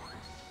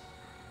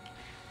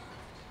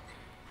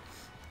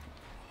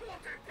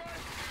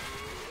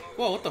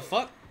 Whoa, what the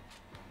fuck?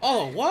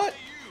 Oh, what?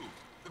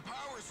 The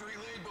power's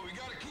relayed, but we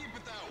gotta keep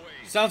it that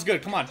way. Sounds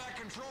good, come on. That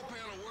control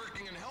panel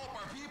working and help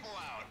our people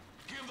out.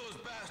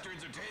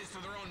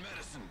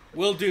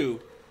 Will do.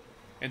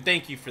 And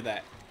thank you for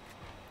that.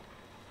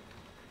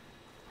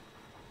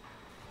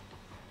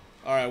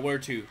 Alright, where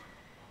to?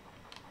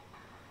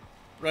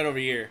 Right over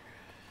here.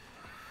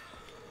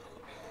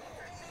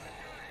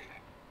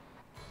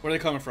 Where are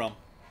they coming from?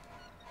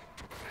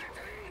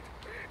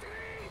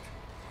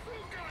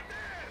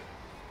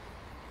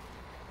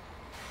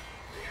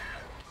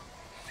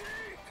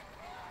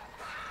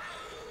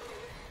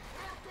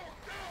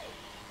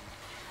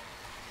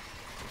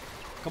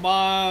 Come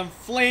on,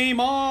 flame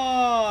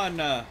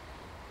on!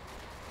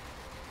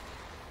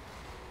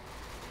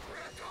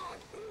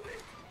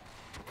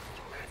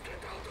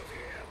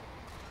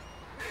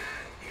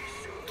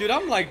 Dude,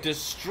 I'm like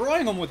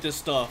destroying them with this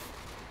stuff.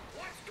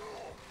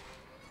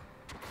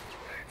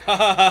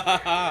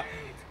 Come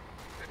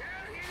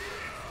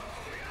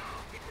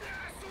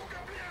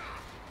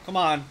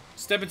on,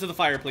 step into the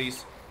fire,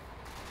 please.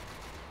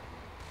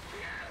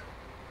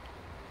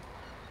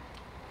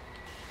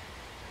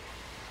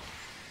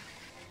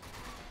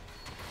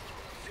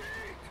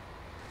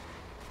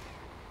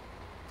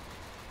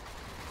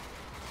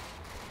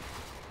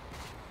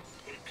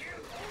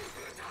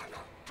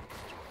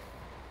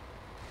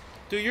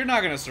 Dude, you're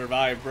not gonna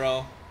survive,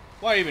 bro.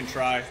 Why even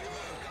try?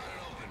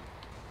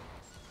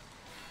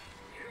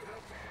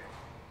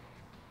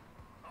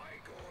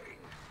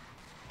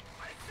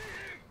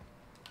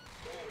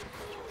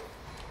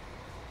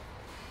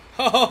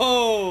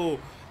 Oh,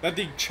 that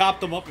thing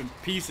chopped them up in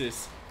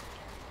pieces.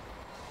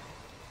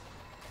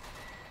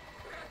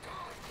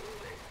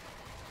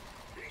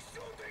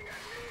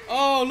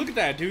 Oh, look at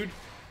that, dude.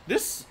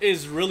 This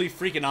is really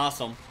freaking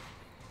awesome.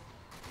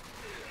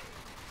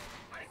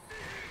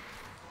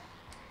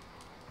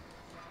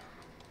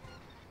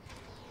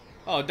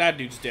 Oh, that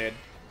dude's dead.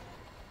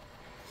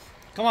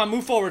 Come on,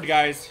 move forward,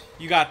 guys.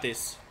 You got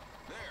this.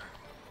 There.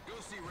 Go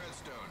see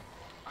Redstone.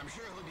 I'm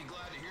sure he'll be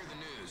glad to hear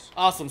the news.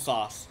 Awesome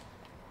sauce.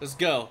 Let's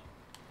go.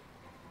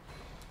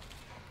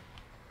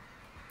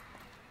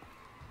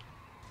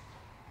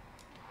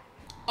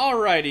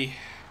 Alrighty.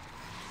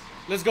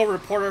 Let's go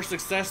report our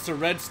success to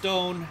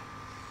Redstone.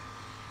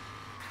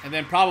 And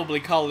then probably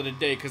call it a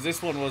day, because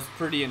this one was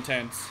pretty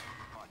intense.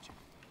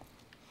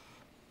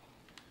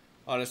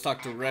 Oh, let's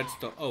talk to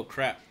Redstone. Oh,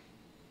 crap.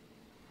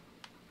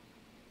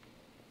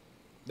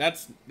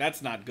 That's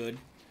not good.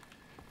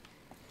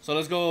 So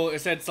let's go. It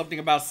said something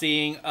about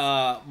seeing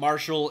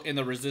Marshall in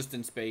the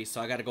resistance base,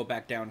 so I gotta go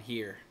back down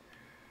here.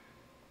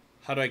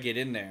 How do I get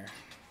in there?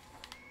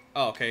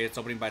 Oh, okay, it's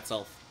opening by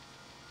itself.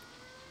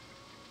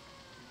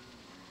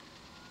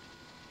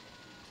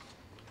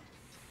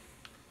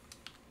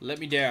 Let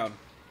me down.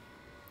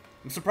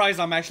 I'm surprised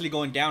I'm actually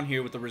going down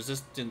here with the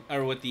resistance,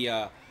 or with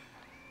the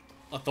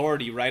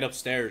authority right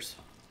upstairs.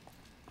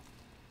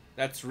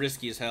 That's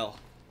risky as hell.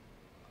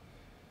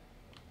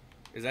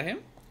 Is that him?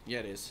 Yeah,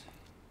 it is.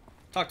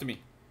 Talk to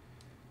me.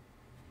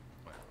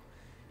 Well,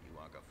 you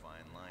walk a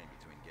fine line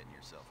between getting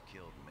yourself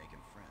killed and making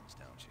friends,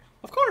 don't you?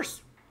 Of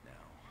course.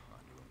 Now,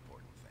 on to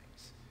important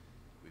things.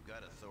 We've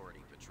got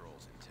authority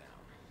patrols in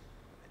town.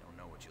 I don't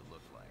know what you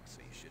look like,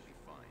 so you should be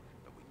fine,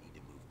 but we need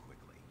to move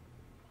quickly.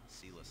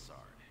 See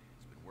Lassard.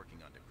 He's been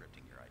working on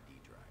decrypting your ID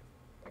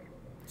drive.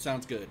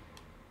 Sounds good.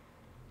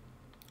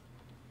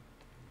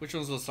 Which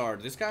one's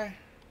Lassard? This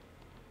guy?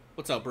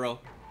 What's up,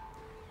 bro?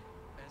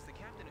 As the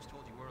captain has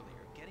told you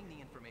earlier, getting the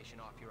information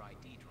off your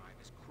ID drive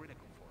is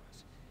critical for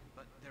us.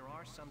 But there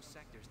are some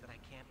sectors that I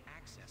can't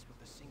access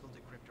with the single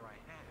decryptor I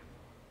have.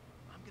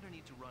 I'm gonna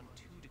need to run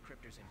 2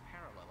 decryptors in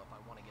parallel if I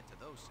want to get to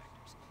those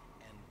sectors.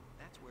 And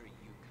that's where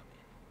you come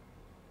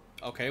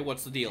in. Okay,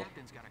 what's the deal? The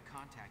captain's got a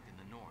contact in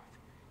the north.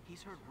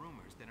 He's heard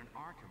rumors that an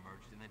Ark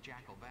emerged in the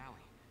Jackal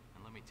Valley.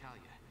 And let me tell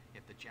you,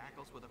 if the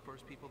Jackals were the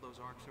first people those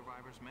Ark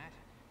survivors met,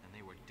 then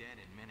they were dead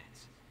in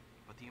minutes.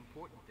 But the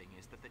important thing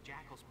is that the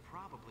Jackals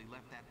probably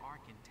left that Ark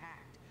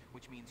intact,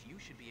 which means you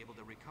should be able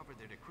to recover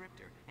their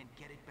decryptor and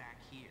get it back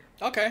here.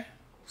 Okay,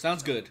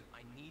 sounds good.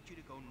 I need you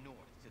to go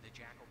north to the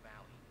Jackal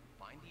Valley,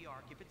 find the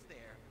Ark if it's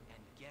there, and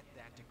get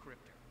that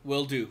decryptor.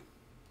 Will do.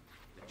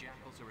 The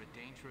Jackals are a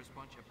dangerous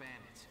bunch of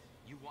bandits.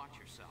 You watch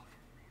yourself.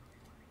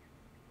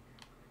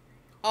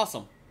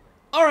 Awesome.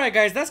 Alright,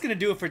 guys, that's going to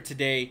do it for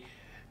today.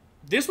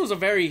 This was a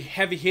very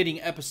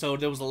heavy-hitting episode.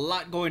 There was a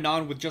lot going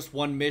on with just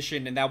one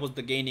mission, and that was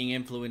the gaining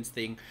influence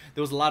thing.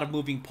 There was a lot of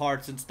moving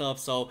parts and stuff,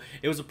 so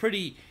it was a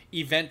pretty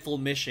eventful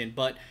mission.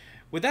 But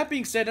with that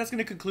being said, that's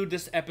going to conclude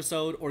this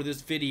episode or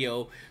this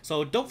video.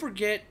 So don't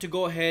forget to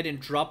go ahead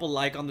and drop a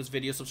like on this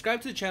video.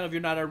 Subscribe to the channel if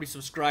you're not already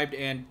subscribed.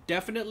 And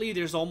definitely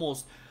there's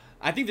almost,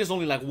 I think there's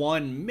only like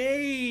 1,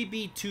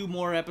 maybe 2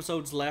 more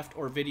episodes left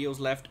or videos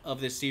left of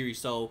this series.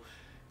 So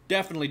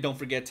definitely don't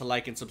forget to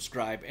like and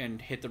subscribe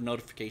and hit the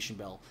notification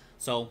bell.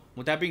 So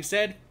with that being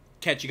said,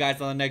 catch you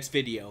guys on the next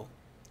video.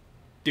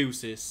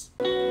 Deuces.